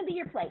 This is going to be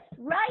your place.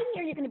 Right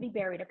here, you're going to be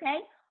buried, okay?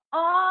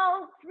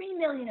 All 3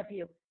 million of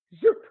you.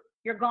 Zoop,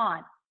 you're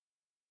gone.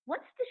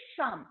 What's the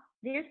sham?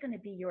 There's going to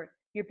be your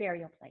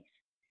burial place.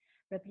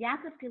 Rabbi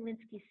Yaakov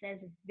Galinsky says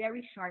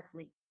very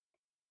sharply,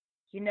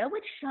 you know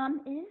what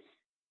sham is?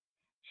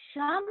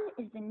 Sham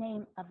is the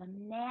name of a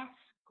mass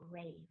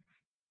grave.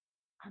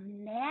 A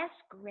mass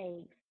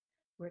grave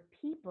where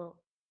people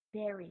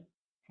bury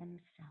themselves.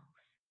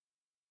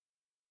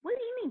 What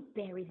do you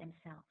mean bury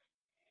themselves?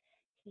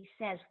 He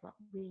says what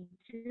we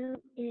do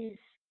is,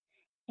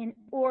 in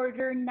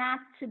order not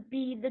to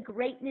be the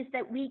greatness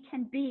that we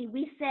can be,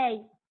 we say,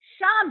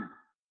 Sham,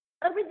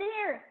 over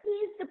there,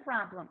 he's the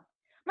problem.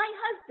 My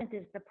husband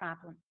is the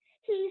problem.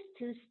 He's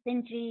too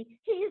stingy.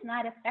 He's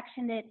not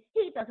affectionate.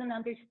 He doesn't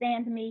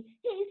understand me.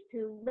 He's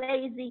too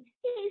lazy.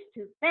 He's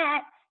too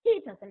fat.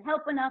 He doesn't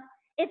help enough.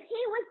 If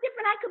he was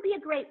different, I could be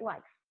a great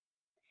wife.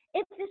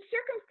 If the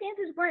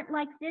circumstances weren't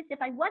like this, if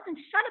I wasn't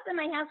shut up in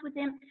my house with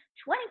him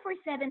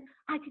 24/7,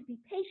 I could be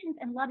patient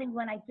and loving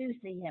when I do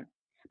see him.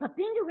 But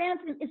being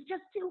around him is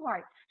just too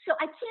hard. So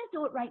I can't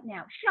do it right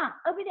now. Sham,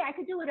 over there, I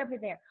could do it over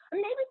there. Or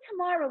maybe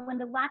tomorrow when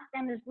the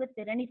lockdown is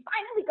lifted and he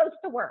finally goes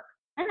to work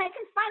and I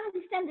can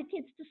finally send the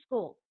kids to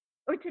school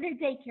or to their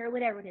daycare, or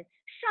whatever it is.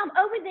 Sham,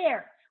 over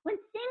there. When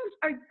things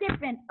are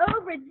different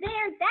over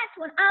there, that's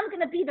when I'm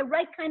going to be the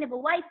right kind of a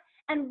wife.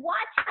 And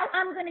watch how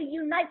I'm going to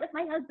unite with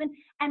my husband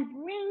and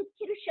bring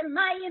Kiddush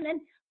Shemayim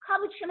and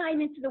Kavod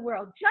Shemayim into the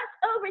world. Just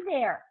over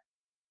there.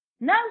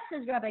 No,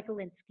 says Rabbi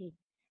Galinsky.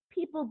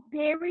 People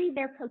bury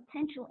their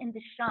potential in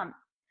the sham.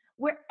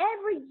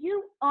 Wherever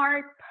you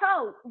are,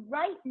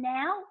 right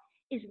now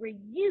is where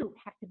you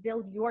have to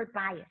build your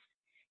bias.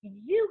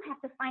 You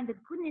have to find the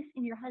goodness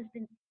in your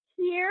husband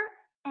here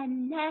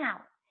and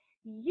now.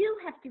 You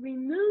have to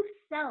remove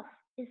self,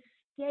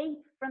 escape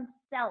from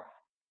self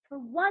for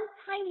one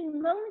tiny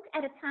moment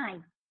at a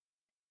time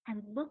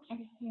and look at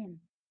him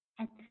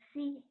and to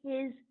see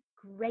his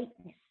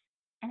greatness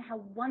and how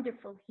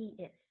wonderful he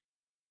is.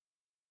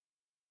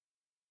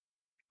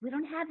 We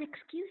don't have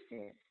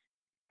excuses.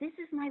 This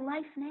is my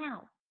life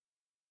now.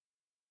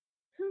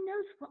 Who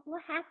knows what will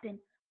happen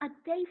a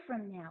day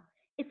from now?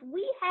 If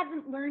we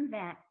haven't learned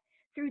that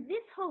through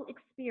this whole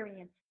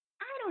experience,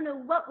 I don't know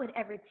what would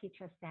ever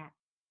teach us that.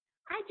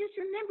 I just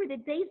remember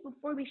the days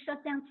before we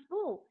shut down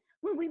school,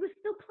 when we were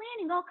still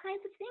planning all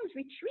kinds of things,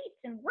 retreats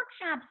and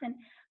workshops and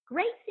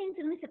great things.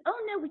 And we said, oh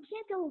no, we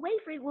can't go away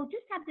for it. We'll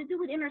just have to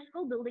do it in our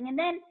school building. And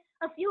then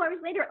a few hours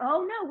later,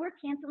 oh no, we're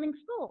canceling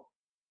school.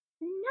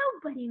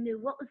 Nobody knew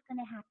what was going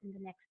to happen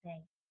the next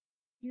day.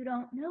 You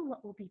don't know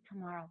what will be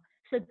tomorrow.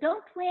 So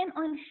don't plan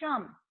on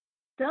sham.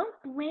 Don't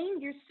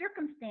blame your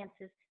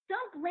circumstances.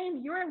 Don't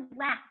blame your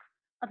lack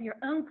of your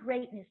own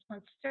greatness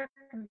on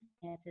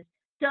circumstances.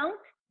 Don't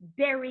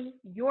bury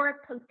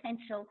your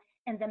potential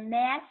in the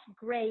mass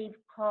grave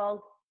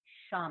called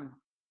sham.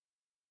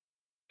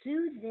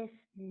 Do this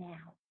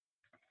now.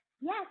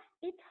 Yes,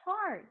 it's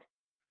hard.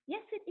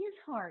 Yes, it is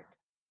hard.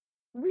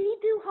 We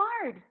do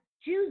hard.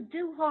 Jews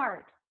do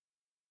hard.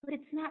 But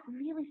it's not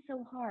really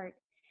so hard,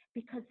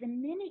 because the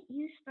minute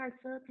you start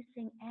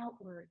focusing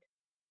outward,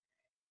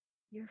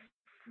 you're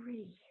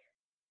free.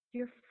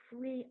 You're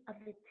free of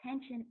the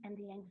tension and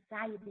the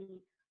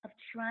anxiety of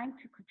trying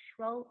to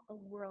control a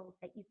world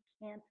that you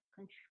can't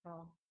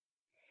control.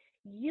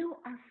 You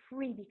are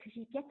free because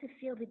you get to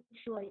feel the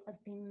joy of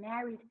being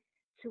married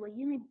to a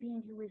human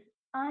being who is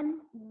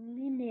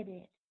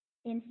unlimited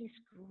in his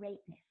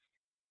greatness.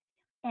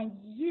 And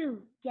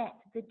you get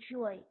the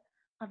joy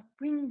of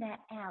bringing that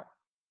out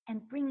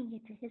and bringing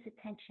it to his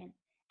attention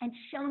and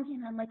showing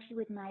him how much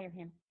you admire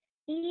him,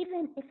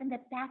 even if in the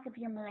back of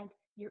your mind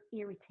you're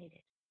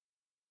irritated.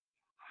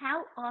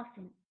 How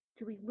often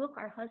do we look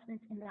our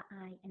husbands in the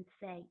eye and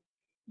say,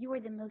 you are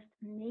the most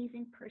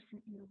amazing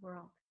person in the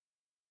world.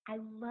 I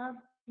love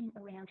being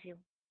around you.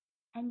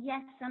 And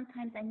yes,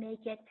 sometimes I may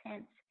get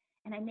tense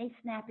and I may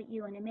snap at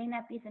you and it may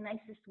not be the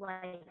nicest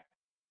way.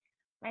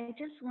 But I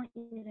just want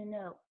you to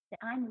know that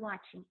I'm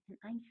watching and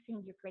I'm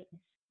seeing your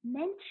greatness.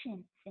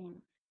 Mention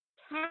things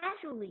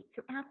casually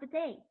throughout the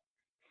day.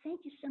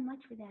 Thank you so much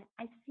for that.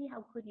 I see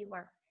how good you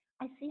are.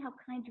 I see how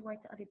kind you are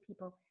to other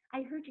people.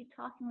 I heard you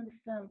talking on the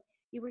phone.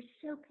 You were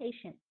so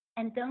patient.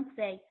 And don't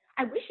say,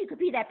 I wish you could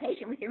be that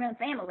patient with your own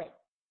family.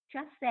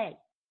 Just say,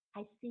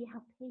 I see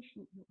how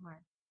patient you are,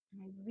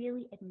 and I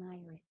really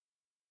admire it.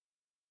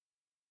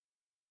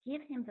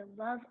 Give him the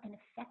love and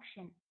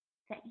affection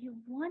that you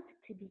want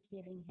to be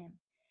giving him,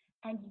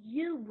 and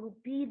you will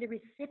be the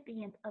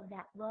recipient of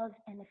that love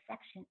and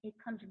affection. It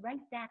comes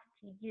right back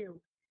to you.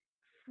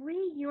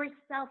 Free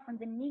yourself from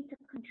the need to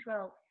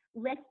control.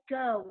 Let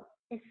go,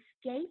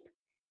 escape,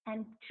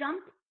 and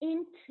jump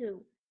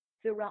into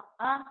the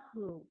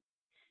Ra'ahu.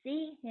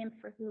 See him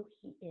for who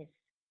he is.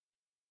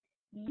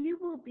 You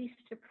will be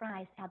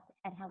surprised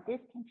at how this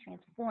can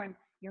transform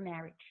your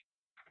marriage.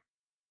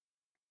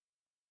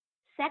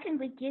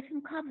 Secondly, give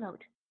him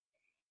kavod.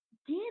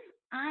 Give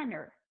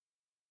honor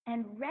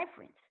and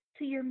reverence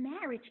to your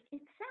marriage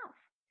itself.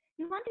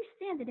 You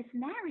understand that if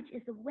marriage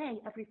is a way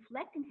of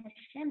reflecting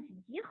Hashem's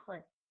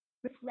yichud,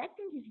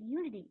 reflecting his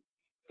unity,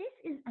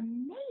 this is a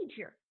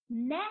major,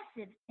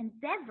 massive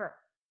endeavor.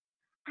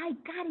 I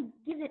gotta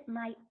give it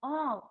my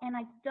all, and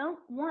I don't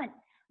want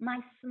my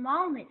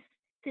smallness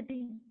to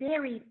be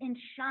buried in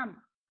sham.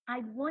 I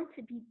want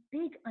to be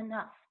big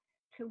enough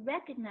to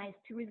recognize,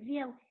 to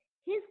reveal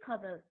his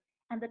kavod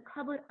and the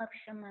kavod of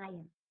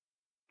Shemayim.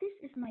 This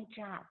is my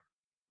job,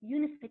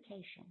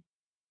 unification.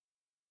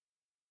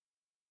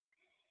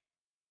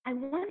 I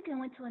want to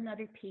go into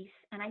another piece,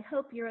 and I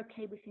hope you're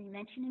okay with me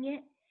mentioning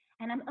it.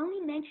 And I'm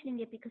only mentioning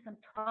it because I'm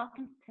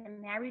talking to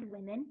married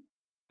women,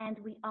 and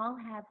we all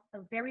have a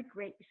very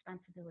great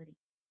responsibility.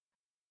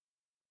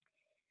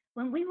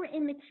 When we were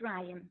in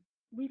Mitzrayim,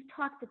 we've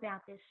talked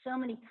about this so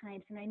many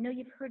times, and I know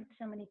you've heard it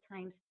so many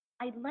times.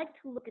 I'd like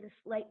to look at a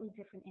slightly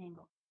different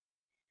angle.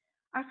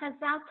 Our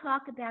Chazal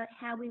talk about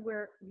how we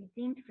were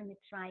redeemed from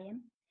Mitzrayim,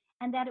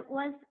 and that it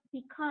was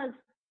because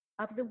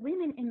of the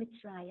women in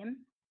Mitzrayim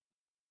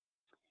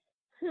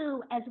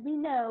who, as we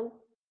know,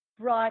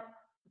 brought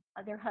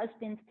their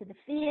husbands to the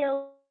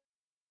field,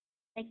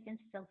 make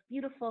themselves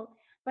beautiful.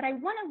 But I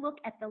want to look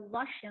at the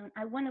Lashon.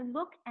 I want to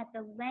look at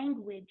the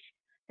language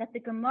that the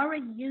Gemara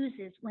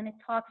uses when it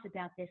talks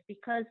about this,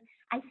 because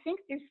I think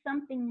there's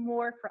something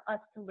more for us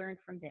to learn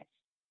from this.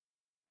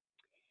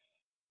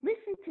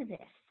 Listen to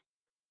this.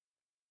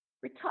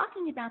 We're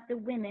talking about the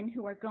women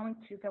who are going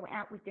to go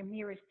out with their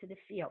mirrors to the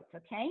fields,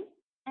 okay?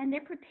 And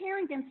they're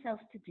preparing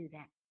themselves to do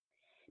that.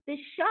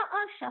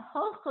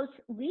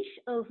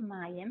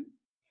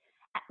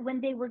 When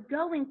they were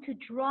going to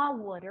draw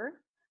water,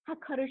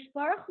 Hashem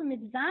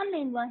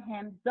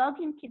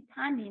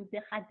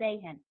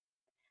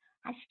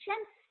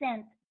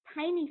sent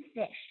tiny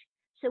fish.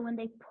 So when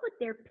they put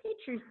their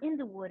pitchers in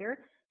the water,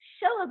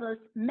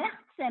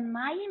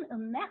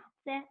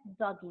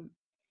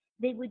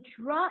 they would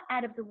draw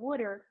out of the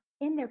water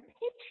in their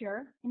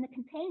pitcher, in the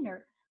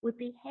container, would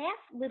be half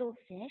little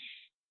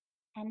fish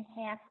and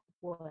half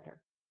water.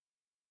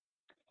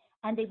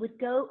 And they would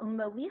go,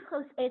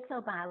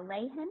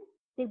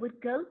 they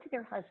would go to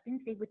their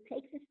husbands, they would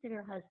take this to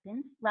their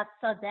husbands,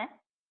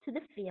 to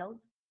the field.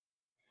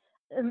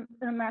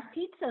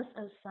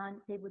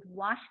 They would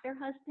wash their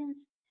husbands.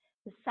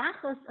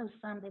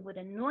 They would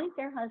anoint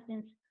their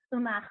husbands.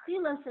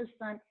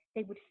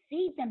 They would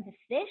feed them the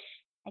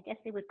fish. I guess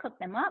they would cook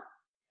them up.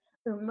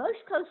 They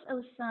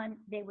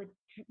would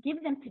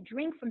give them to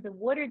drink from the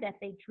water that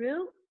they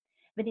drew.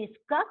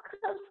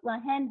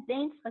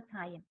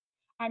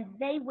 And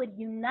they would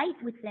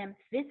unite with them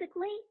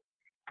physically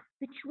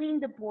between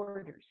the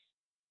borders.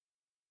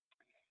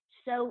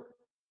 So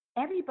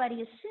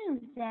everybody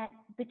assumes that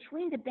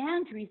between the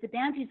boundaries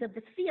of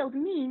the field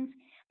means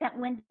that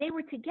when they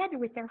were together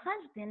with their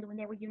husband, when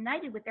they were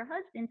united with their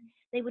husbands,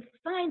 they would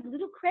find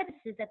little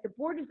crevices at the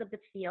borders of the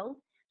field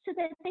so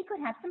that they could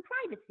have some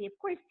privacy. Of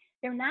course,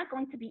 they're not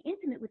going to be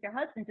intimate with their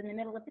husbands in the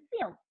middle of the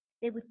field.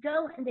 They would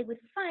go and they would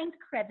find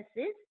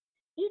crevices.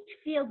 Each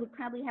field would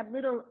probably have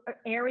little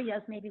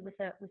areas, maybe with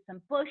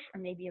some bush or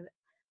maybe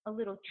a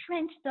little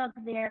trench dug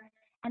there,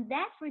 and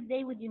that's where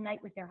they would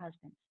unite with their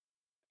husbands.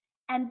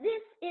 And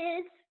this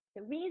is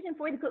the reason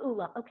for the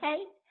Geula, okay?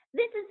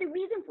 This is the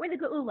reason for the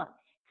Geula.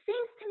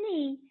 Seems to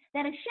me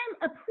that Hashem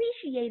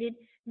appreciated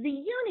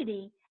the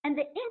unity and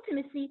the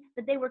intimacy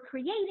that they were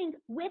creating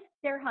with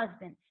their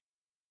husbands.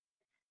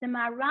 The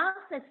Maharal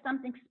says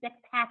something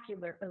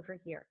spectacular over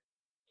here.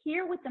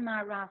 Hear what the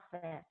Maharal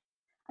says.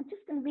 I'm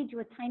just going to read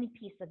you a tiny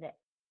piece of it.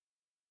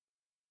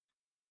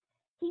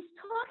 He's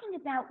talking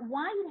about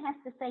why it has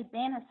to say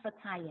Ben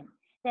HaSfatayim,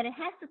 that it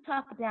has to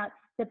talk about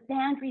the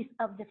boundaries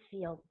of the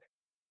field.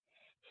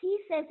 He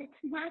says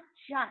it's not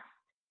just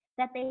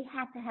that they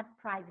had to have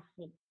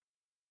privacy.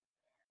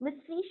 At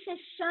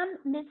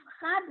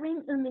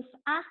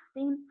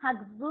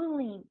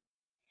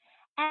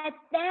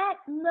that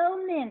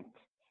moment,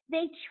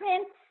 they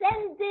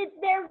transcended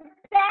their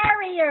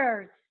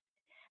barriers.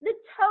 The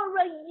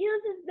Torah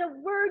uses the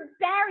word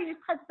barriers.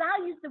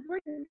 Chazal used the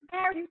word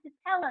barriers to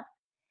tell us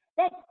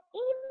that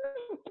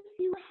even if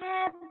you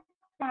have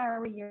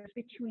barriers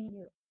between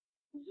you,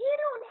 you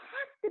don't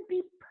have to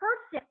be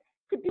perfect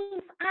to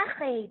be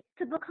ached,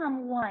 to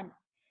become one.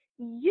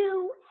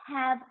 You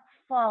have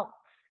faults.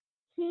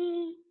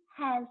 He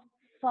has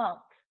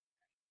faults.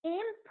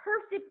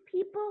 Imperfect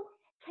people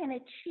can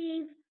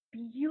achieve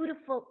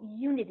beautiful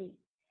unity.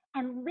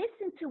 And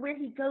listen to where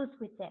he goes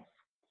with this.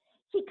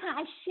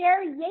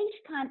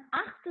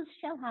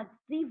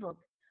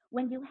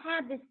 When you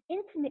have this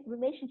intimate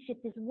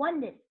relationship, this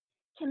oneness,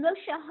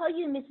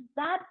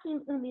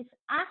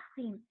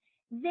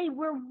 they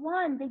were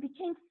one. They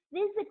became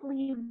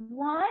physically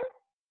one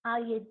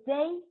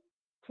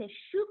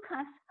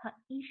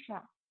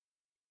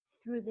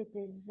through the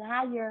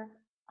desire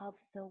of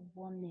the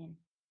woman.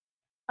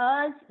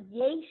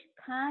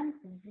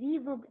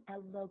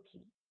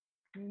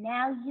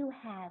 Now you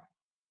have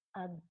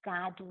a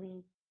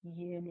godly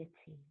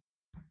unity.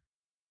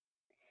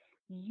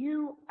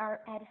 You are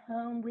at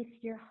home with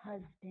your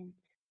husband.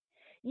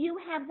 You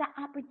have the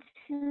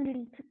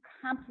opportunity to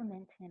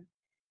compliment him,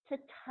 to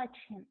touch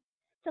him,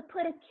 to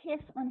put a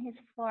kiss on his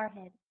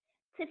forehead,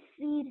 to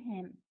feed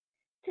him,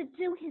 to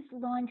do his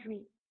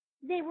laundry.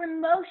 They were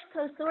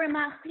moshkos or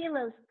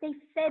machilos. They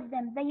fed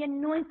them, they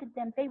anointed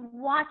them, they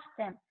washed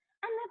them.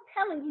 I'm not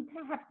telling you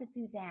to have to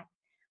do that.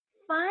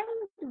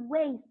 Find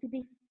ways to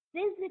be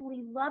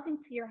physically loving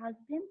to your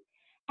husband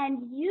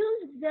and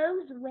use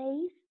those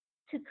ways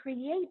to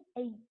create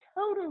a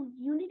total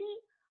unity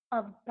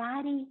of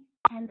body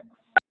and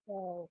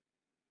soul.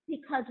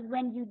 Because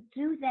when you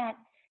do that,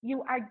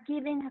 you are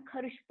giving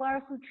HaKadosh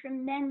Baruch Hu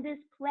tremendous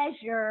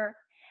pleasure.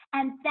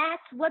 And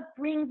that's what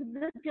brings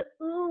the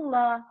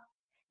Geula,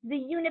 the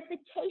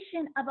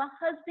unification of a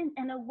husband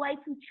and a wife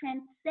who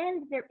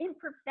transcend their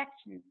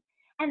imperfections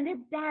and their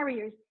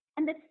barriers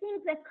and the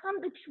things that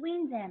come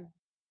between them,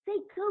 they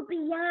go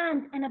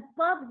beyond and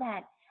above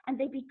that, and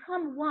they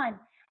become one,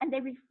 and they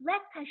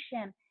reflect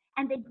Hashem,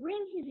 and they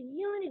bring His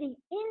unity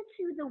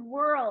into the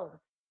world.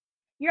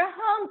 You're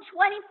home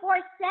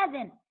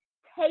 24/7.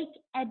 Take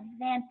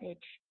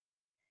advantage.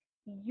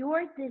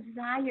 Your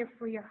desire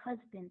for your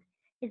husband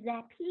is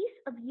that piece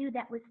of you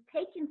that was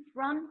taken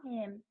from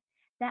him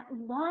that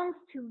longs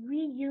to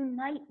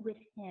reunite with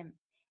him.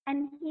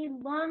 And he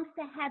longs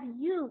to have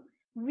you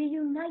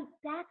reunite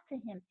back to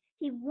him.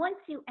 He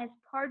wants you as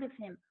part of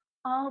him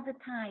all the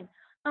time.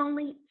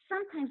 Only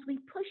sometimes we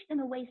push them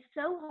away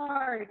so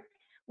hard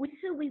with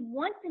who we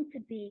want them to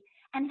be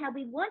and how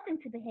we want them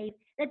to behave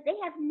that they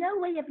have no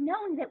way of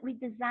knowing that we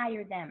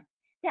desire them,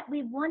 that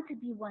we want to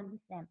be one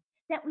with them,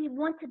 that we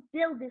want to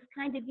build this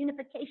kind of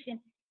unification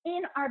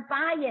in our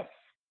bias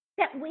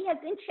that we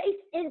have been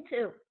chased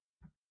into.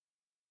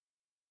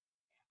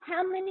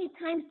 How many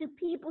times do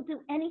people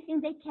do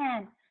anything they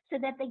can so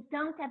that they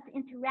don't have to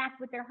interact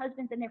with their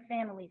husbands and their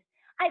families?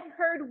 I've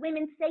heard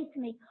women say to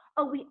me,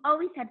 oh, we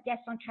always have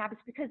guests on Shabbos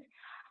because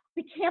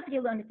we can't be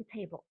alone at the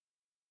table.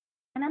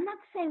 And I'm not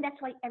saying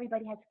that's why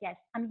everybody has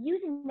guests. I'm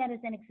using that as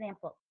an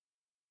example.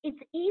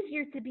 It's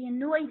easier to be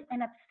annoyed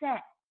and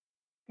upset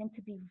than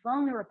to be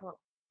vulnerable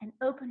and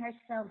open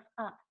ourselves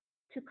up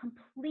to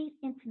complete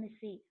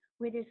intimacy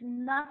where there's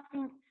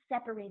nothing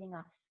separating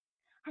us.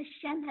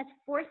 Hashem has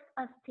forced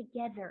us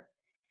together.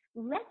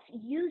 Let's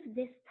use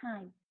this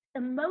time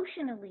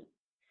emotionally,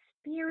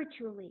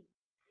 spiritually,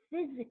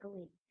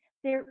 physically.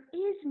 There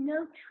is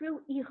no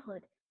true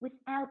Ichud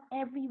without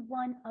every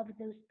one of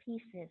those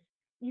pieces.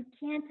 You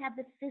can't have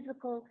the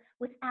physical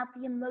without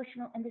the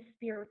emotional and the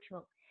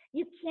spiritual.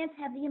 You can't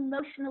have the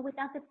emotional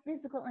without the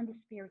physical and the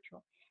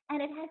spiritual.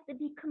 And it has to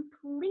be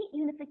complete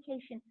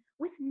unification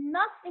with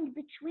nothing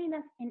between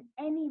us in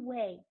any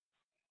way.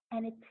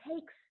 And it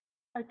takes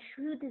a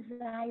true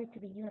desire to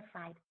be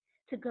unified,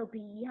 to go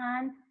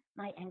beyond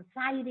my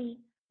anxiety,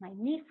 my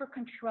need for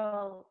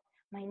control,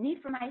 my need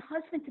for my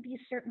husband to be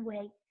a certain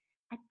way.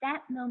 At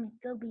that moment,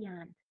 go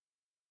beyond.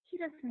 He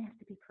doesn't have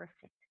to be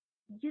perfect.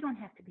 You don't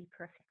have to be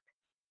perfect.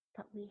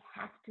 But we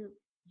have to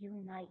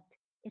unite.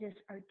 It is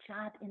our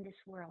job in this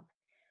world.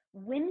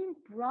 Women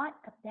brought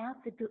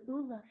about the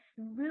geula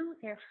through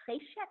their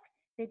cheshek,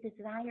 their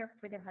desire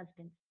for their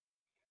husbands,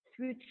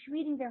 through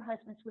treating their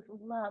husbands with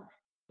love,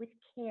 with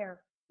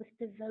care, with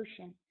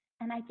devotion.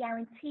 And I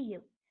guarantee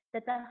you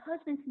that the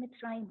husbands in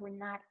Mitzrayim were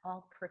not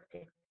all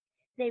perfect.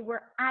 They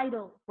were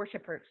idol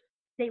worshippers.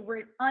 They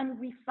were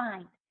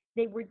unrefined.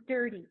 They were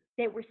dirty.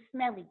 They were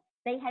smelly.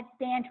 They had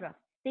dandruff.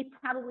 They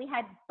probably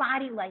had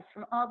body lice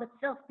from all the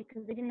filth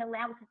because they didn't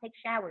allow us to take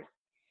showers.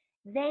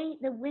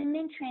 The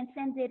women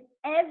transcended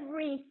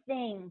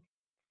everything,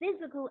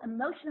 physical,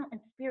 emotional, and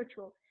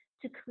spiritual,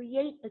 to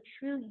create a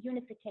true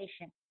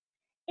unification.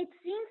 It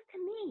seems to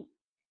me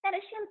that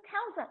Hashem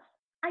tells us,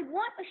 I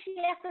want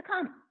Mashiach to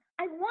come.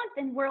 I want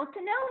the world to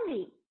know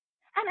me.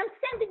 And I'm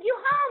sending you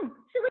home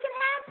so it can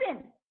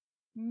happen.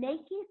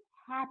 Make it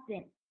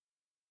happen.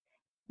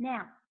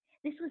 Now,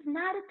 this was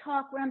not a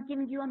talk where I'm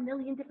giving you a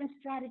million different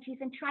strategies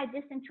and try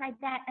this and try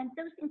that. And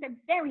those things are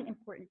very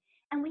important.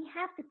 And we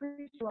have to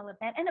pursue all of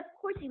that. And of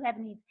course you have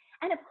needs.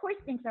 And of course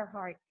things are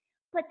hard.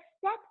 But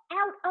step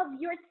out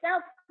of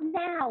yourself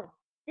now.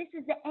 This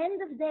is the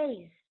end of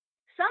days.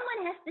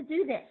 Someone has to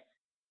do this.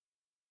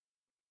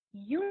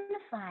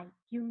 Unify,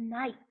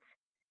 unite,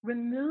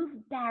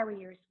 remove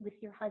barriers with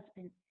your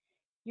husband.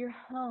 Your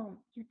home.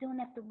 You don't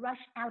have to rush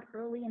out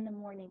early in the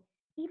morning,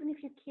 even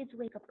if your kids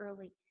wake up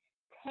early.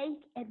 Take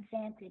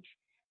advantage.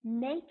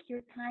 Make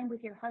your time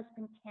with your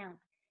husband count.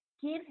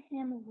 Give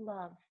him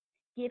love.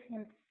 Give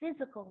him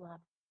physical love.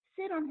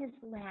 Sit on his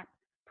lap.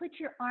 Put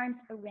your arms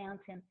around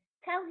him.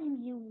 Tell him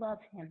you love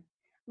him.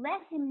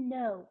 Let him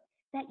know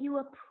that you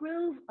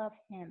approve of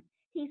him.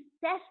 He's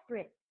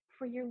desperate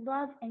for your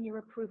love and your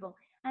approval.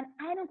 And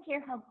I don't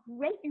care how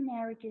great your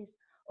marriage is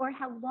or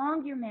how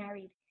long you're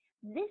married.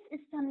 This is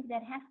something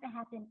that has to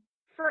happen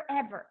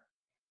forever.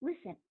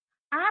 Listen,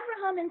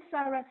 Abraham and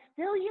Sarah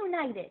still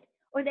united,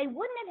 or they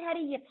wouldn't have had a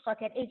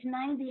Yitzchak at age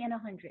 90 and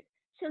 100.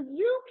 So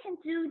you can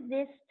do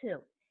this too.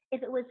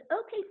 If it was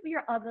okay for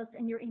your avos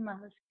and your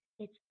imahos,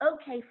 it's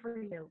okay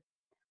for you.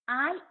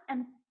 I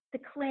am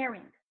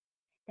declaring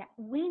that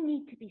we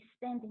need to be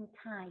spending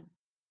time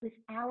with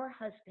our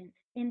husbands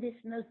in this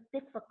most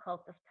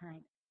difficult of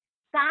times.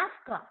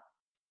 Dafka,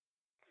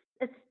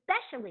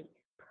 especially,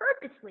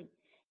 purposely,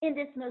 in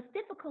this most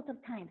difficult of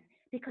times.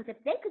 Because if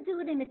they could do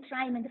it in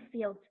Mitzrayim in the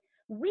fields,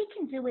 we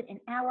can do it in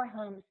our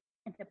homes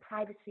and the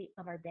privacy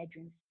of our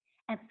bedrooms.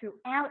 And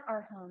throughout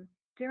our home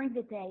during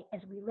the day as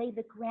we lay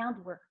the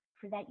groundwork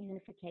for that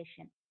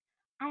unification.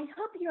 I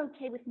hope you're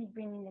okay with me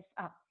bringing this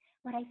up,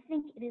 but I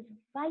think it is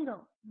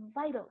vital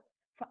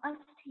for us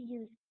to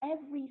use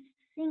every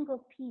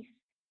single piece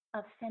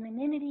of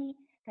femininity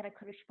that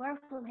HaKadosh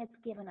Baruch Hu has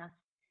given us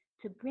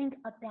to bring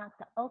about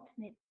the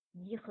ultimate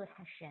Yichud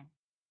Hashem.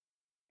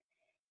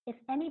 If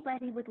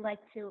anybody would like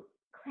to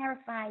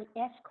clarify,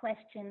 ask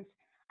questions,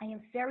 I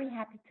am very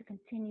happy to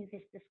continue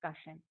this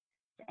discussion.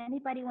 Does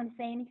anybody want to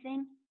say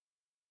anything?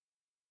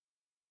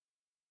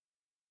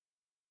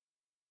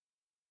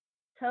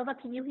 Tova,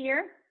 can you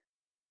hear?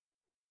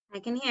 I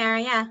can hear,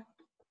 yeah.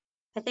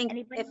 I think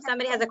Anybody if have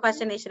somebody has a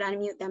question, questions? they should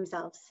unmute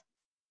themselves.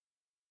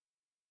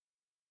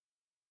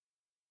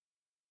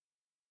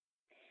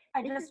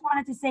 I This just is-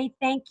 wanted to say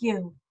thank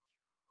you.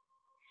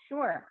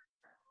 Sure.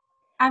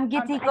 I'm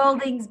Gitty I-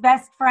 Golding's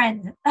best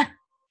friend.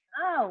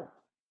 Oh,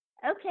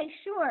 okay,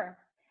 sure.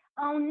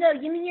 Oh, no,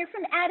 you mean you're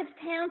from out of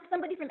town?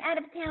 Somebody from out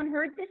of town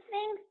heard this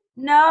thing?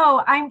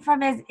 No, I'm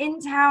from as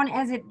in town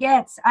as it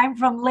gets. I'm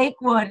from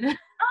Lakewood.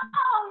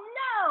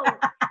 Oh, no.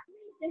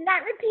 Please do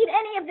not repeat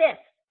any of this,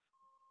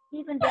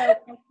 even though I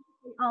think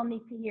we all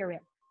need to hear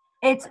it.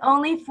 It's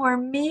only for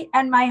me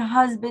and my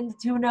husband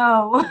to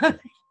know.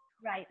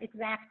 Right,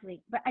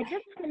 exactly. But I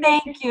just want to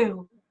make Thank this.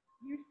 you.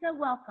 You're so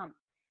welcome.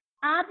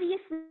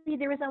 Obviously,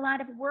 there is a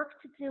lot of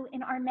work to do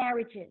in our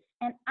marriages,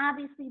 and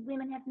obviously,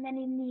 women have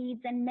many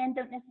needs, and men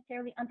don't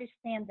necessarily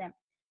understand them.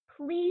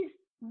 Please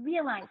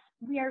realize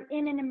we are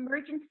in an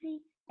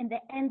emergency in the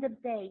end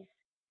of days,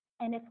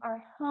 and if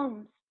our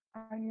homes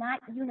are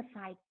not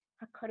unified,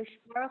 HaKadosh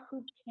Baruch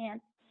Hu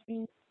can't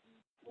be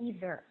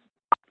either.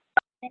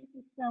 Thank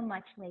you so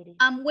much, ladies.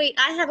 Wait,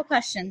 I have a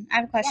question.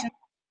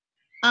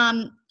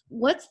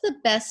 What's the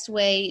best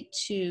way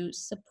to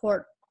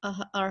support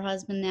our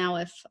husband now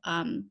if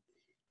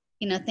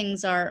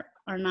things are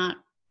not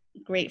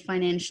great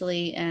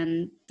financially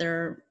and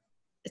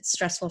it's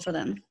stressful for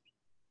them?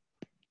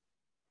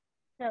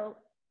 So,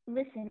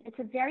 listen, it's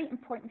a very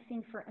important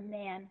thing for a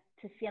man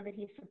to feel that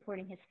he's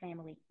supporting his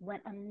family. When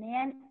a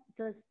man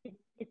does,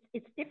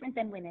 it's different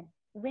than women.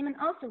 Women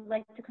also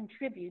like to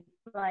contribute,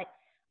 but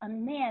a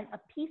man, a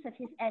piece of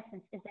his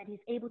essence is that he's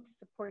able to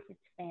support his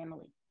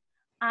family.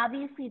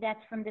 Obviously,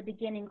 that's from the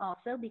beginning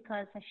also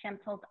because Hashem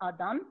told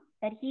Adam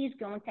that he's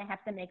going to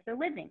have to make the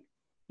living.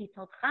 He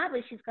told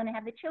Chava she's going to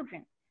have the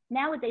children.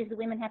 Nowadays, the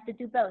women have to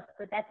do both,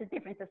 but that's a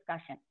different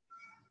discussion.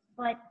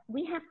 But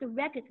we have to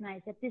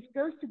recognize that this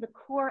goes to the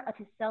core of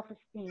his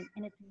self-esteem,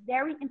 and it's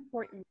very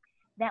important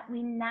that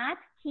we not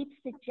keep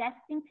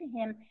suggesting to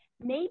him,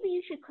 maybe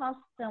you should call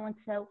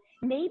so-and-so,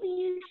 maybe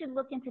you should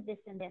look into this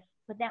and this,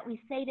 but that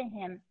we say to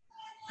him,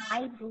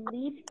 I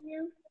believe in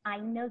you. I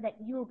know that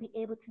you will be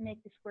able to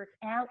make this work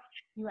out.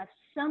 You have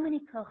so many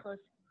kochos.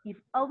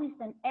 You've always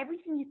done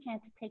everything you can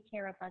to take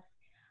care of us.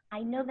 I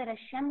know that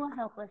Hashem will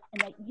help us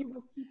and that you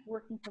will keep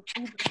working till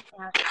things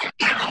work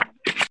out.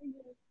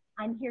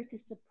 I'm here to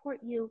support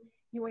you.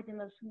 You are the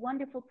most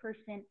wonderful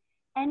person.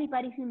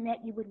 Anybody who met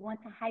you would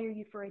want to hire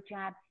you for a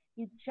job.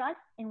 You just,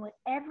 in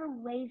whatever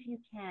ways you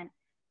can,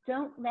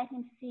 don't let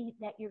him see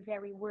that you're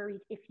very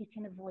worried if you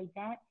can avoid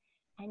that.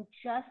 And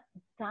just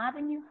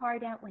daven your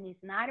heart out when he's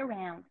not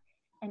around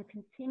and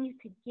continue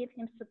to give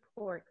him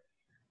support.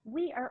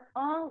 We are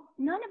all,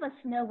 none of us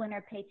know when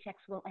our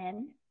paychecks will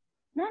end.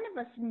 None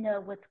of us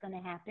know what's going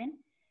to happen.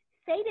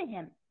 Say to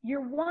him,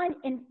 you're one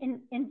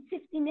in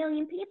 50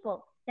 million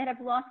people that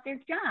have lost their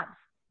jobs.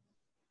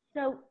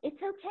 So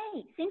it's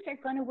okay. Things are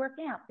going to work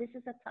out. This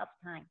is a tough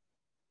time.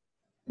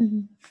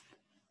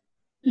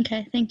 Mm-hmm.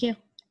 Okay, thank you.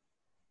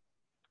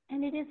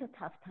 And it is a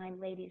tough time,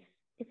 ladies.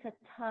 It's a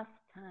tough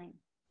time.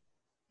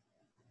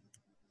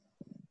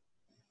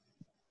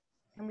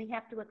 And we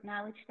have to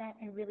acknowledge that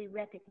and really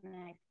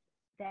recognize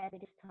that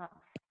it is tough.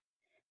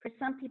 For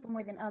some people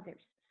more than others.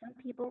 Some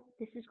people,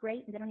 this is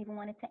great and they don't even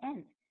want it to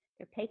end.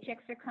 Their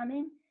paychecks are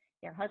coming,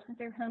 their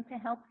husbands are home to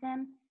help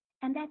them,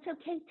 and that's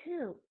okay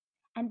too.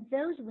 And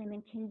those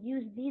women can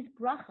use these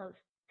brachos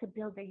to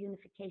build their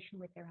unification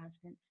with their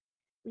husbands.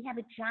 We have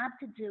a job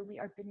to do. We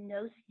are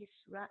Benos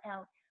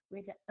Yisrael.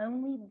 We're the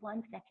only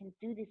ones that can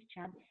do this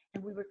job,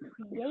 and we were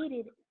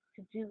created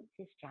to do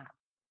this job.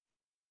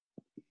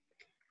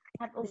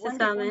 Have a Mrs. wonderful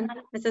Feldman, night.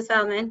 Mrs.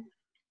 Feldman,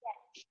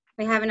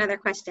 we have another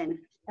question.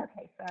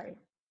 Okay, sorry.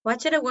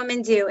 What should a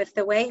woman do if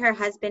the way her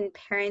husband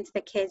parents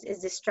the kids is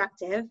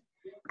destructive?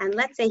 And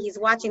let's say he's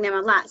watching them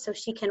a lot so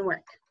she can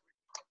work.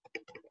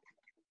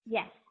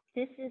 Yes,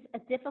 this is a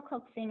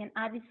difficult thing, and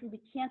obviously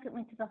we can't go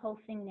into the whole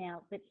thing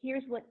now, but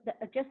here's what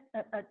just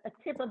a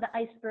tip of the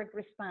iceberg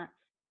response.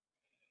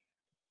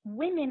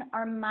 Women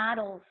are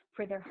models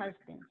for their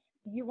husbands.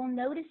 You will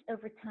notice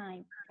over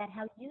time that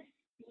how you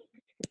speak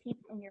to the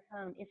people in your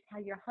home is how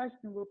your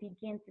husband will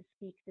begin to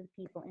speak to the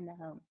people in the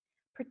home,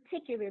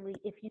 particularly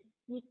if you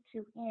speak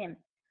to him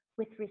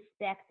with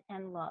respect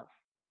and love.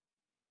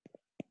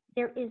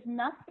 There is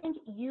nothing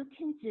you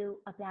can do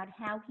about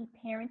how he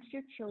parents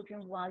your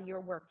children while you're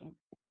working.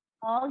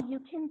 All you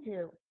can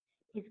do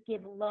is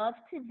give love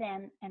to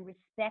them and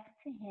respect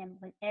to him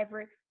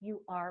whenever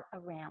you are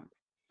around.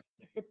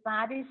 If it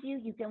bothers you,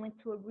 you go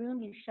into a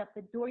room, you shut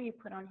the door, you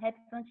put on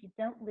headphones, you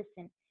don't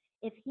listen.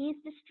 If he's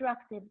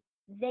destructive,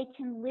 they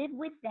can live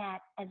with that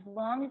as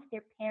long as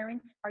their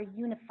parents are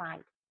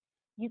unified.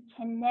 You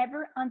can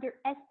never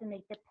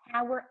underestimate the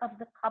power of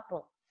the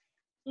couple,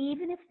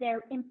 even if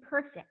they're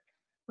imperfect.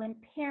 When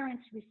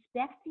parents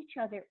respect each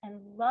other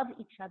and love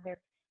each other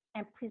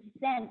and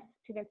present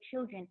to their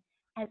children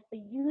as a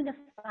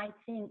unified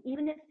thing,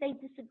 even if they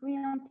disagree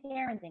on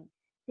parenting,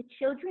 the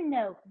children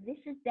know this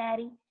is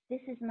daddy,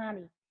 this is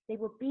mommy. They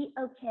will be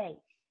okay.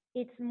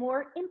 It's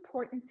more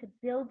important to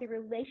build a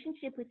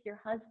relationship with your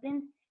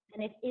husband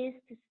than it is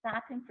to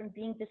stop him from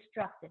being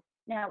destructive.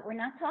 Now, we're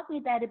not talking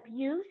about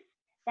abuse.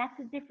 That's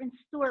a different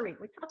story.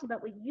 We're talking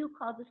about what you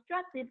call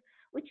destructive,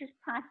 which is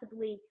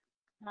possibly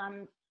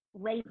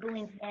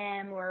labeling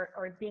them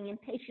or being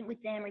impatient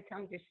with them or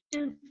telling them they're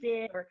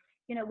stupid or,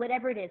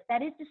 whatever it is.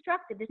 That is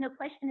destructive. There's no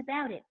question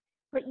about it.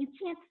 But you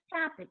can't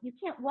stop it. You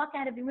can't walk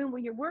out of the room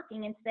where you're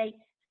working and say,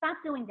 stop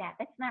doing that.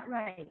 That's not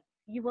right.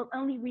 You will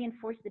only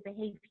reinforce the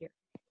behavior.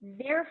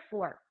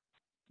 Therefore,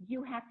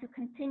 you have to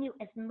continue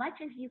as much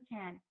as you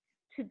can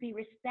to be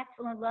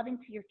respectful and loving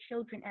to your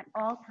children at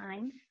all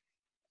times,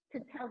 to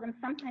tell them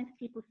sometimes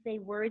people say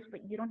words,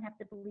 but you don't have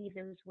to believe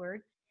those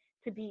words,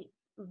 to be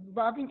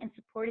loving and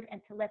supportive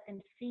and to let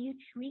them see you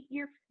treat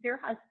their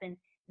husband,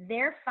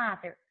 their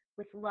father,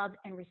 with love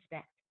and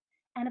respect.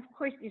 And of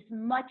course, there's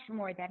much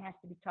more that has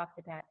to be talked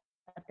about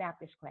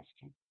this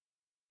question.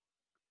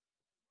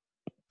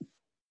 Is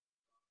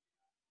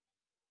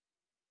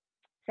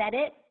that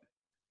it?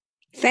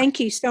 Thank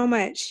you so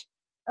much.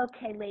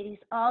 Okay, ladies,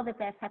 all the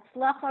best.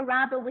 Hatzlacha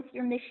Rabba with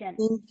your mission.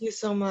 Thank you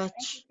so much.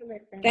 Thank you for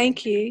listening.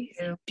 Thank you.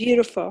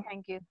 Beautiful.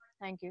 Thank you.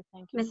 Thank you.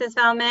 Thank you. Mrs.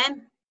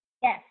 Feldman,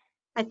 Yes.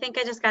 I think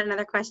I just got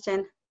another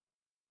question.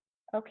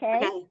 Okay.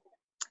 Okay.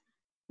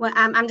 Well,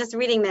 I'm just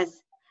reading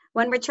this.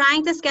 When we're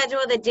trying to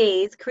schedule the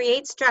days,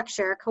 create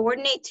structure,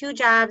 coordinate 2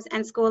 jobs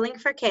and schooling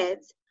for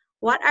kids,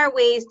 what are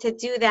ways to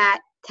do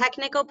that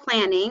technical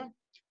planning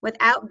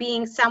without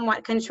being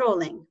somewhat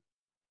controlling?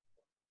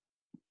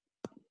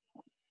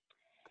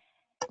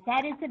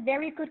 That is a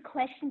very good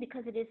question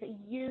because it is a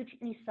huge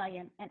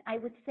nisayon. And I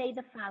would say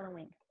the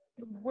following.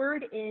 The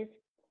word is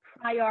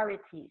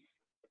priorities.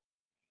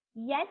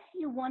 Yes,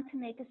 you want to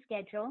make a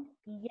schedule.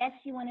 Yes,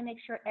 you want to make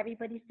sure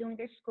everybody's doing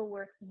their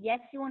schoolwork. Yes,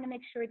 you want to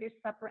make sure there's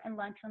supper and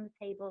lunch on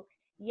the table.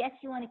 Yes,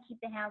 you want to keep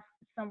the house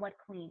somewhat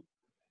clean.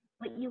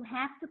 But you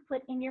have to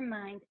put in your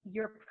mind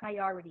your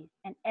priorities,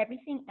 and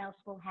everything else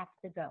will have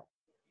to go.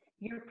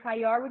 Your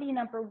priority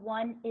number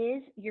 1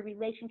 is your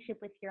relationship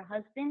with your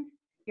husband.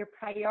 Your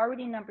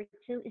priority number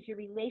 2 is your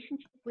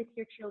relationship with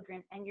your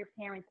children and your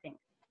parenting.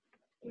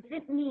 If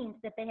it means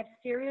that they have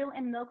cereal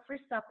and milk for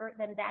supper,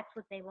 then that's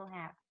what they will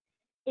have.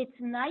 It's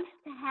nice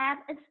to have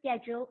a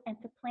schedule and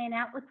to plan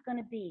out what's going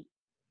to be.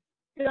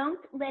 Don't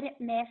let it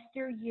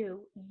master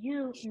you.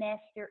 You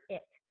master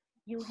it.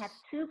 You have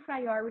 2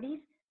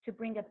 priorities to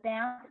bring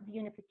about the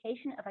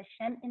unification of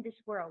Hashem in this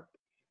world.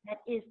 That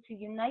is to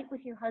unite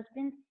with your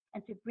husband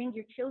and to bring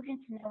your children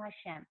to know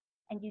Hashem.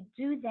 And you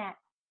do that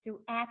through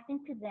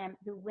acting to them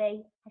the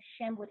way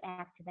Hashem would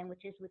act to them,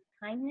 which is with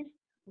kindness,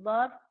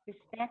 love,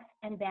 respect,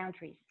 and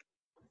boundaries.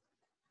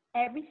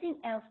 Everything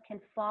else can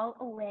fall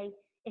away.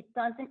 It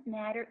doesn't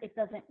matter. It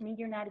doesn't mean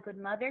you're not a good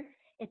mother.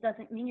 It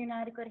doesn't mean you're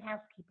not a good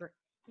housekeeper.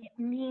 It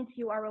means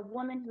you are a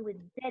woman who is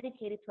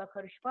dedicated to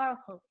HaKadosh Baruch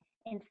Hu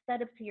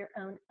instead of to your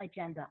own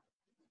agenda.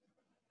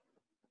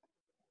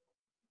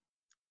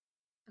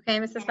 Okay,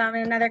 Mrs.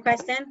 Feldman, another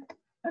question?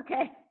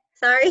 Okay.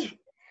 Sorry.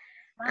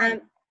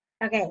 Fine.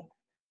 Okay.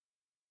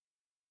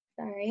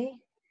 Sorry.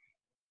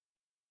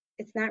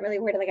 It's not really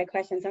worded like a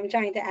question, so I'm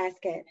trying to ask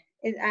it.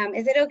 Is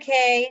it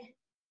okay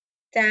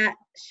to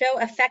show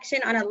affection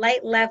on a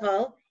light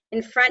level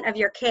in front of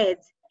your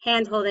kids,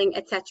 hand holding,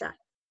 etc.?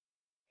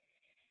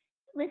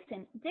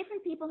 Listen,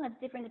 different people have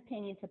different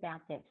opinions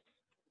about this.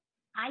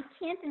 I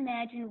can't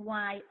imagine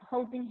why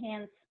holding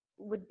hands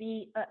would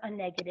be a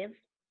negative,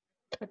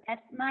 but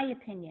that's my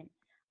opinion.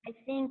 I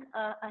think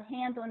a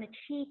hand on a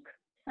cheek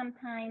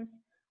sometimes,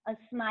 a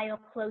smile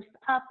close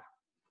up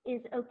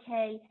is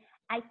okay.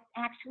 I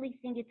actually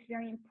think it's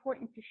very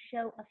important to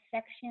show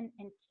affection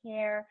and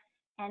care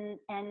and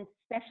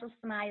special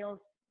smiles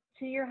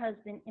to your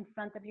husband in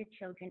front of your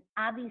children.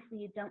 Obviously,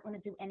 you don't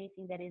want to do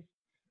anything that is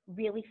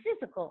really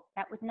physical.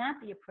 That would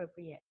not be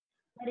appropriate.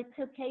 But it's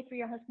okay for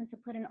your husband to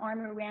put an arm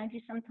around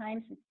you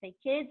sometimes and say,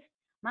 kids,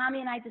 mommy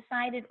and I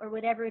decided, or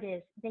whatever it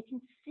is. They can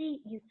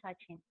see you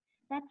touching.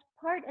 That's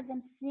part of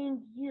them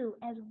seeing you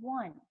as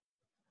one.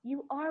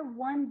 You are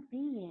one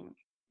being,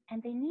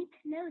 and they need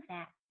to know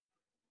that.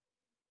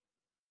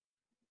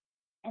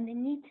 And they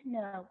need to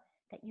know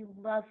that you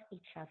love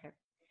each other.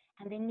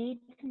 And they need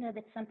to know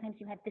that sometimes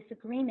you have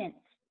disagreements,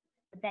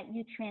 but that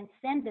you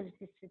transcend those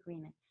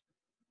disagreements.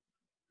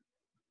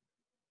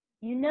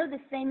 You know the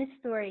famous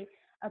story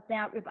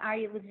about Reb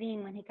Aryeh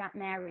Levine when he got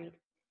married.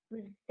 He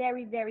was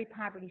very, very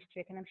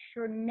poverty-stricken. I'm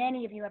sure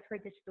many of you have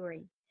heard this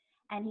story.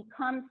 And he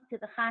comes to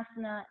the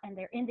chasna, and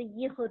they're in the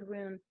yichud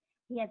room.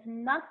 He has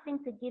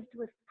nothing to give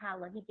to his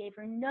kala. He gave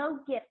her no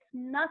gifts,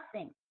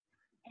 nothing.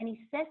 And he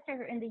says to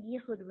her in the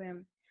yichud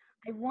room,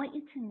 I want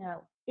you to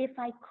know, if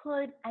I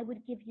could, I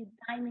would give you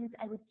diamonds,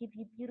 I would give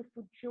you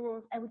beautiful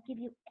jewels, I would give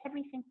you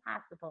everything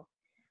possible.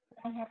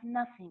 But I have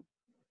nothing.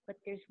 But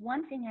there's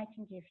one thing I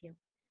can give you.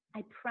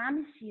 I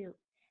promise you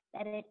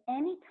that at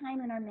any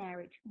time in our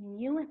marriage, when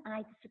you and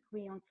I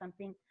disagree on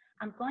something,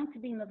 I'm going to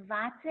be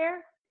mavater,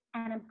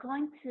 and I'm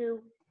going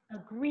to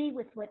agree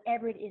with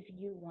whatever it is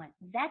you want.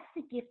 That's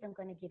the gift I'm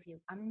going to give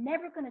you. I'm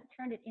never going to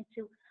turn it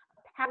into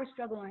a power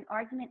struggle or an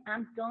argument,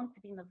 I'm going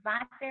to be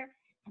mevater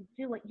and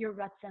do what your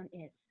ratzon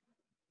is.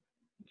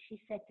 And she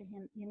said to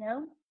him, you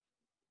know,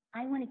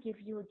 I want to give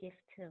you a gift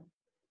too.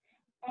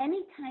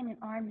 Anytime in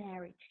our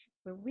marriage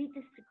where we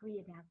disagree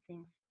about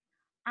things,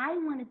 I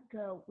want to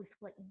go with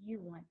what you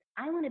want.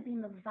 I want to be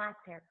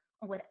mevater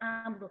on what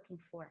I'm looking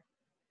for.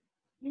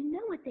 You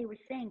know what they were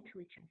saying to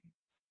each other?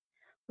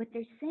 What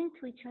they're saying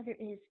to each other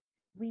is,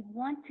 we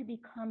want to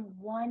become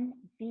one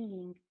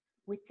being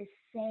with the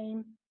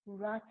same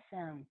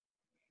ratzon,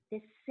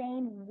 the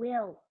same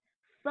will,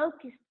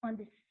 focused on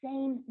the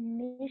same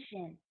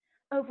mission,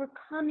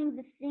 overcoming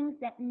the things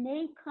that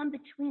may come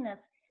between us,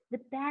 the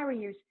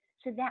barriers,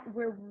 so that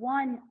we're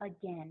one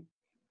again.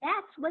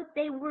 That's what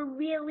they were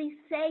really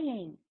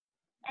saying.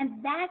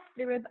 And that's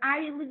the Reb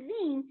Aryeh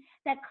Levine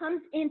that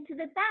comes into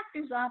the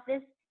doctor's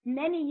office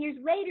many years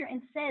later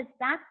and says,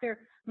 doctor,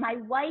 my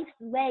wife's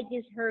leg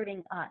is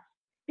hurting us,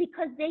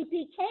 because they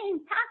became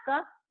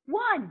taka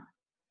one.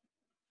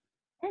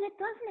 And it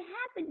doesn't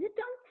happen. You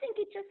don't think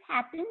it just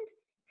happened.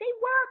 They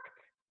worked.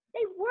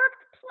 They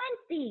worked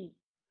plenty.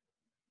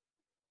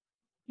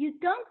 You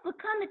don't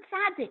become a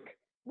tzaddik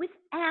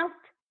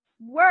without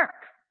work.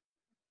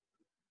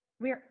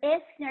 We're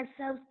asking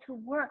ourselves to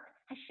work.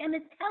 Hashem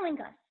is telling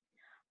us,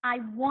 I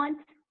want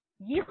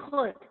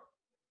yichud.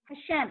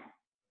 Hashem,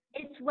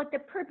 it's what the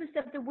purpose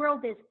of the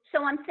world is,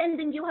 so I'm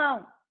sending you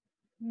home.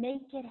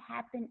 Make it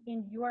happen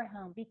in your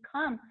home.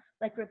 Become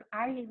like Reb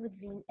Aryeh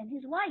Levine and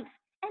his wife.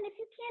 And if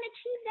you can't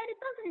achieve that, it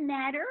doesn't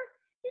matter.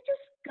 You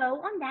just go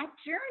on that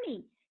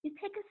journey. You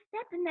take a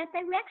step in that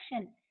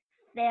direction.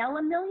 Fail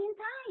a million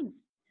times.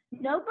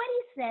 Nobody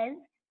says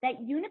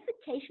that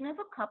unification of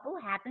a couple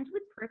happens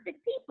with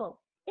perfect people.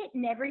 It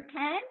never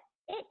can.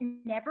 It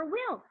never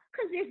will,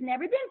 because there's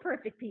never been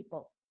perfect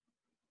people.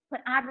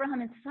 But Abraham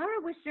and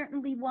Sarah were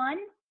certainly one.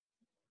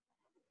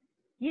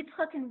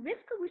 Yitzchak and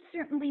Rivka were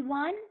certainly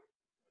one.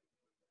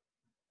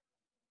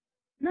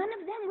 None of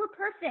them were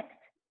perfect.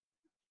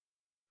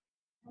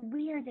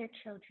 We are their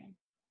children.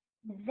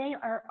 They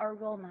are our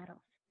role models.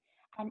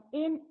 And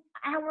in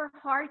our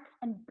hearts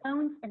and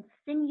bones and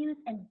sinews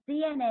and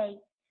DNA,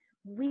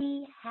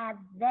 we have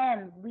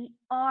them. We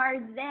are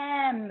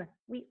them.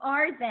 We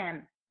are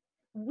them.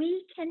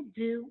 We can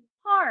do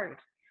hard.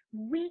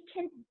 We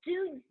can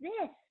do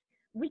this.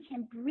 We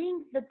can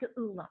bring the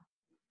geula.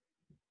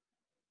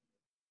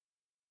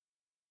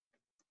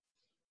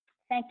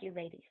 Thank you,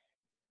 ladies.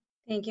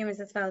 Thank you,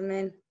 Mrs.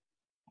 Feldman.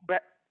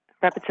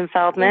 Rebbetzin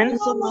Feldman.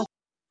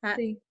 Uh,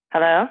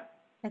 Hello.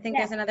 I think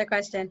Yeah. there's another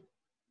question.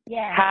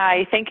 Yeah.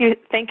 Hi. Thank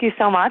you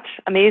so much.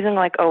 Amazing,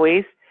 like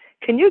always.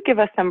 Can you give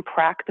us some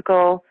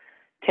practical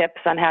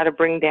tips on how to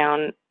bring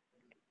down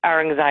our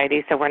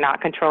anxiety so we're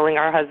not controlling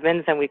our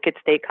husbands and we could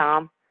stay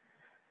calm?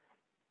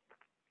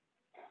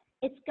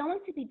 It's going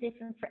to be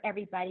different for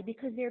everybody,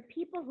 because there are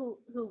people who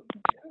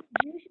don't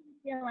usually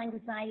feel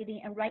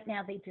anxiety, and right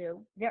now they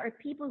do. There are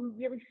people who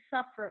really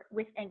suffer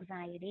with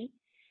anxiety.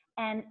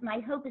 And my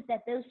hope is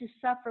that those who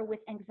suffer with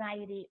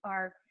anxiety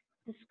are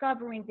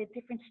discovering the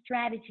different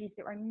strategies.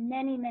 There are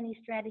many, many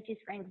strategies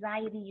for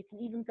anxiety. You can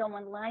even go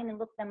online and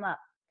look them up.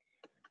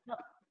 So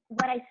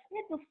what I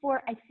said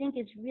before, I think,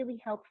 is really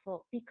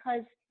helpful,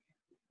 because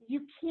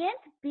you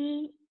can't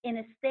be in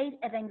a state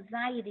of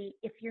anxiety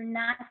if you're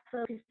not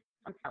focused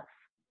on self.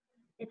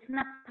 It's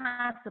not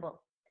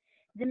possible.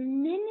 The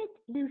minute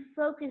you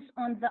focus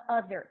on the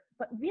other,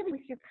 but really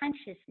with your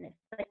consciousness,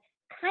 but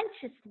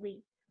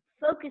consciously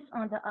focus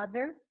on the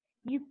other,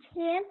 you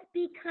can't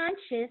be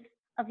conscious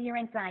of your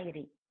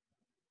anxiety.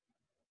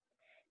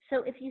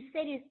 So if you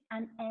say to yourself,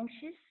 I'm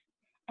anxious,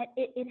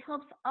 it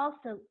helps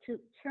also to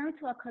turn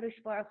to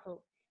HaKadosh Baruch Hu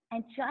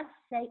and just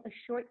say a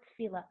short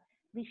tefillah,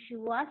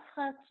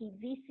 Lishuascha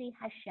kivisi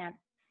Hashem,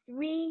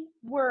 3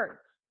 words.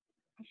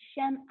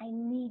 Hashem, I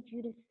need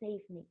you to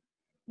save me.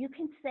 You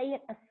can say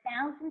it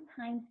 1,000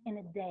 times in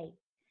a day.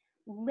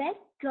 Let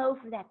go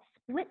for that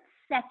split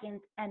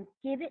second and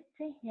give it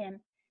to him.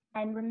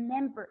 And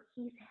remember,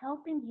 he's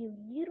helping you.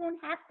 You don't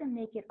have to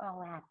make it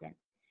all happen.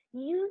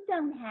 You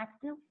don't have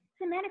to.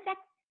 As a matter of fact,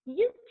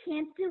 you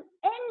can't do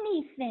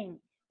anything.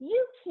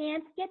 You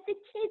can't get the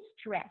kids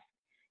dressed.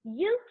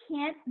 You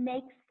can't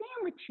make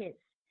sandwiches.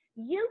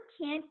 You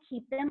can't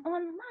keep them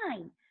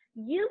online.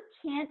 You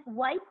can't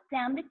wipe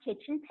down the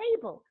kitchen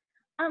table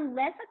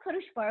unless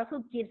HaKadosh Baruch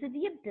Hu gives you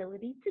the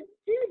ability to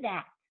do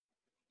that.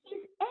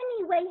 He's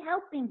anyway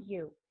helping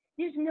you.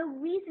 There's no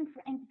reason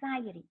for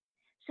anxiety.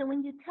 So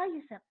when you tell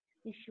yourself,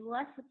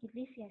 Yeshua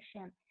Sukivisi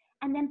Hashem,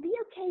 and then be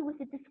okay with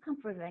the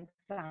discomfort of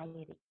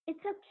anxiety. It's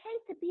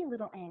okay to be a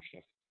little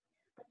anxious.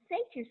 But say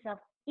to yourself,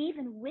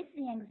 even with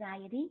the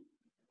anxiety,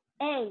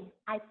 A,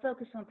 I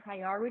focus on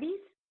priorities,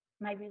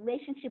 my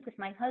relationship with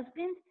my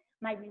husband,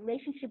 my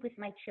relationship with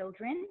my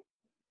children.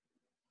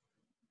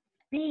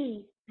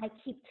 B, I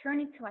keep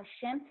turning to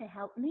Hashem to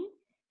help me.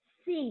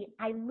 C,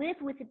 I live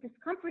with the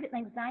discomfort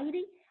and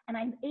anxiety, and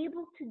I'm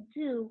able to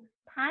do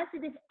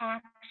positive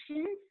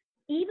actions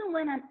even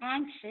when I'm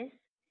anxious,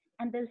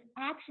 and those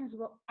actions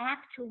will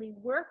actually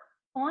work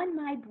on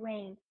my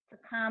brain to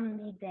calm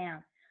me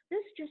down. Those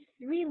are just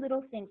 3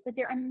 little things, but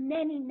there are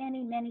many,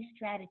 many, many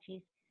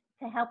strategies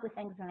to help with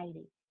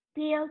anxiety.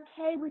 Be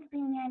okay with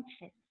being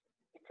anxious.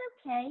 It's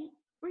okay.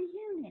 We're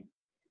human.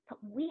 But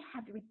we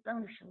have the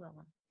Ribbon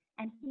Shalom,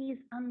 and he is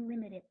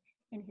unlimited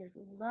in his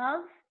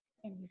love,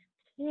 in his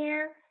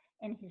care,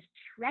 in his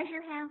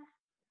treasure house.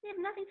 We have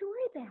nothing to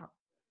worry about.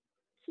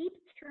 Keep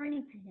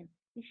turning to him.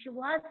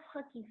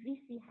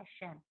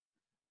 Hashem.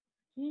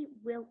 He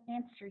will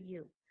answer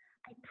you.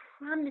 I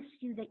promise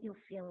you that you'll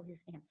feel his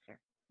answer.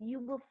 You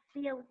will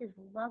feel his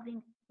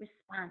loving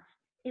response.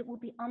 It will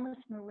be almost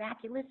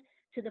miraculous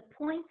to the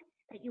point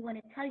that you want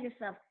to tell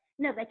yourself,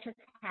 no, that just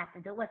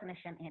happened. It wasn't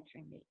Hashem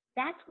answering me.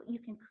 That's what you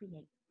can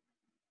create.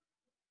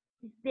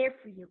 He's there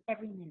for you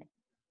every minute.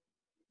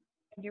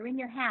 And you're in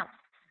your house.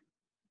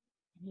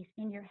 And he's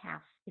in your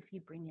house if you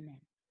bring him in.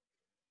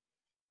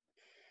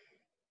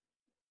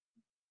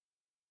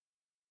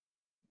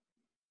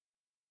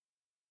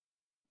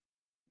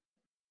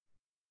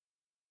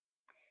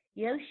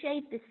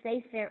 Yoshev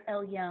b'Sefer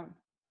Elyon.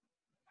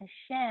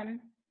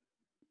 Hashem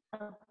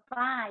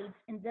abides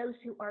in those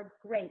who are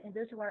great and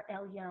those who are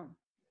Elyon.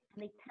 And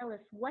they tell us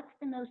what's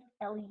the most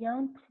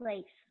Elyon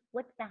place,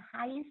 what's the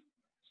highest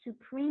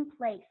supreme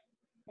place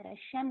that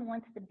Hashem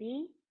wants to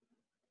be?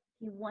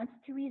 He wants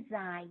to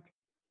reside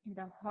in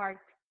the heart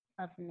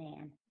of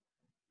man.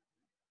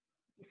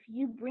 If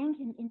you bring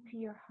him into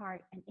your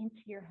heart and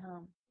into your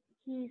home,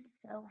 he's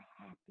so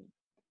happy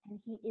and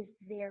he is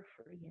there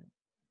for you.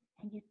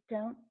 And you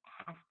don't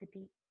have to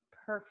be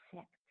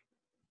perfect.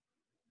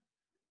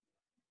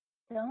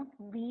 Don't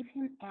leave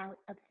him out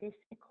of this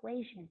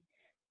equation.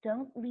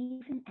 Don't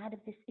leave him out of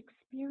this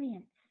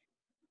experience.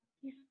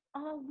 He's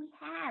all we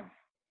have.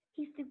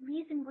 He's the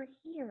reason we're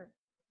here.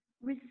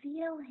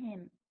 Reveal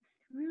him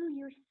through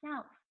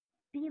yourself.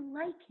 Be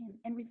like him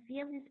and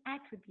reveal his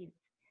attributes.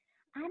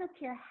 I don't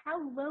care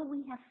how low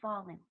we have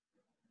fallen.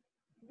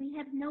 We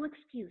have no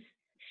excuse.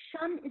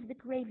 Shum is the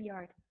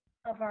graveyard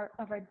of our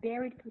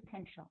buried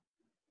potential.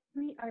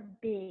 We are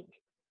big.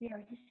 We are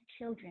his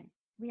children.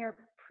 We are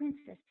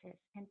princesses,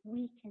 and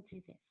we can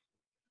do this.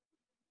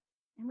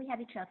 And we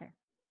have each other.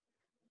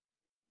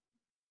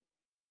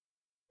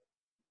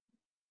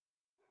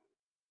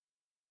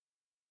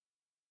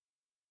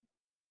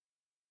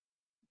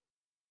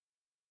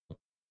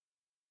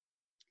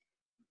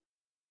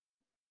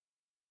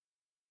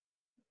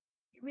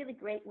 You're really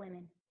great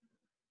women.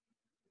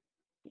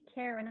 You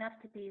care enough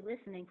to be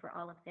listening for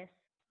all of this.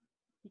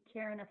 You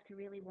care enough to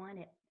really want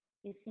it.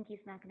 You think he's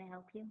not going to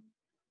help you?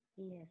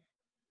 He is.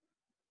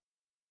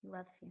 He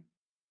loves you.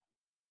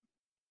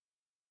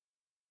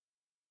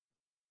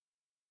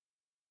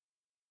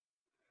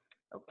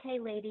 Okay,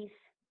 ladies.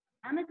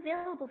 I'm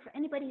available for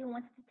anybody who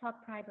wants to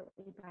talk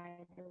privately,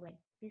 by the way.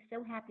 Be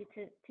so happy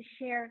to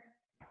share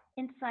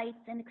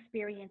insights and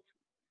experience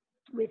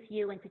with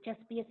you and to just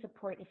be a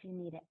support if you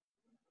need it.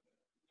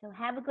 So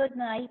have a good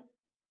night.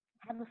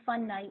 Have a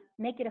fun night.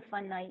 Make it a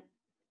fun night.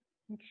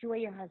 Enjoy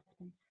your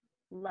husband.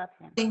 Love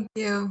him. Thank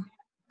you.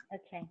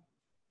 Okay.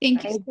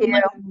 Thank you Thank so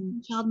much,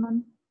 you.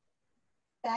 Childman.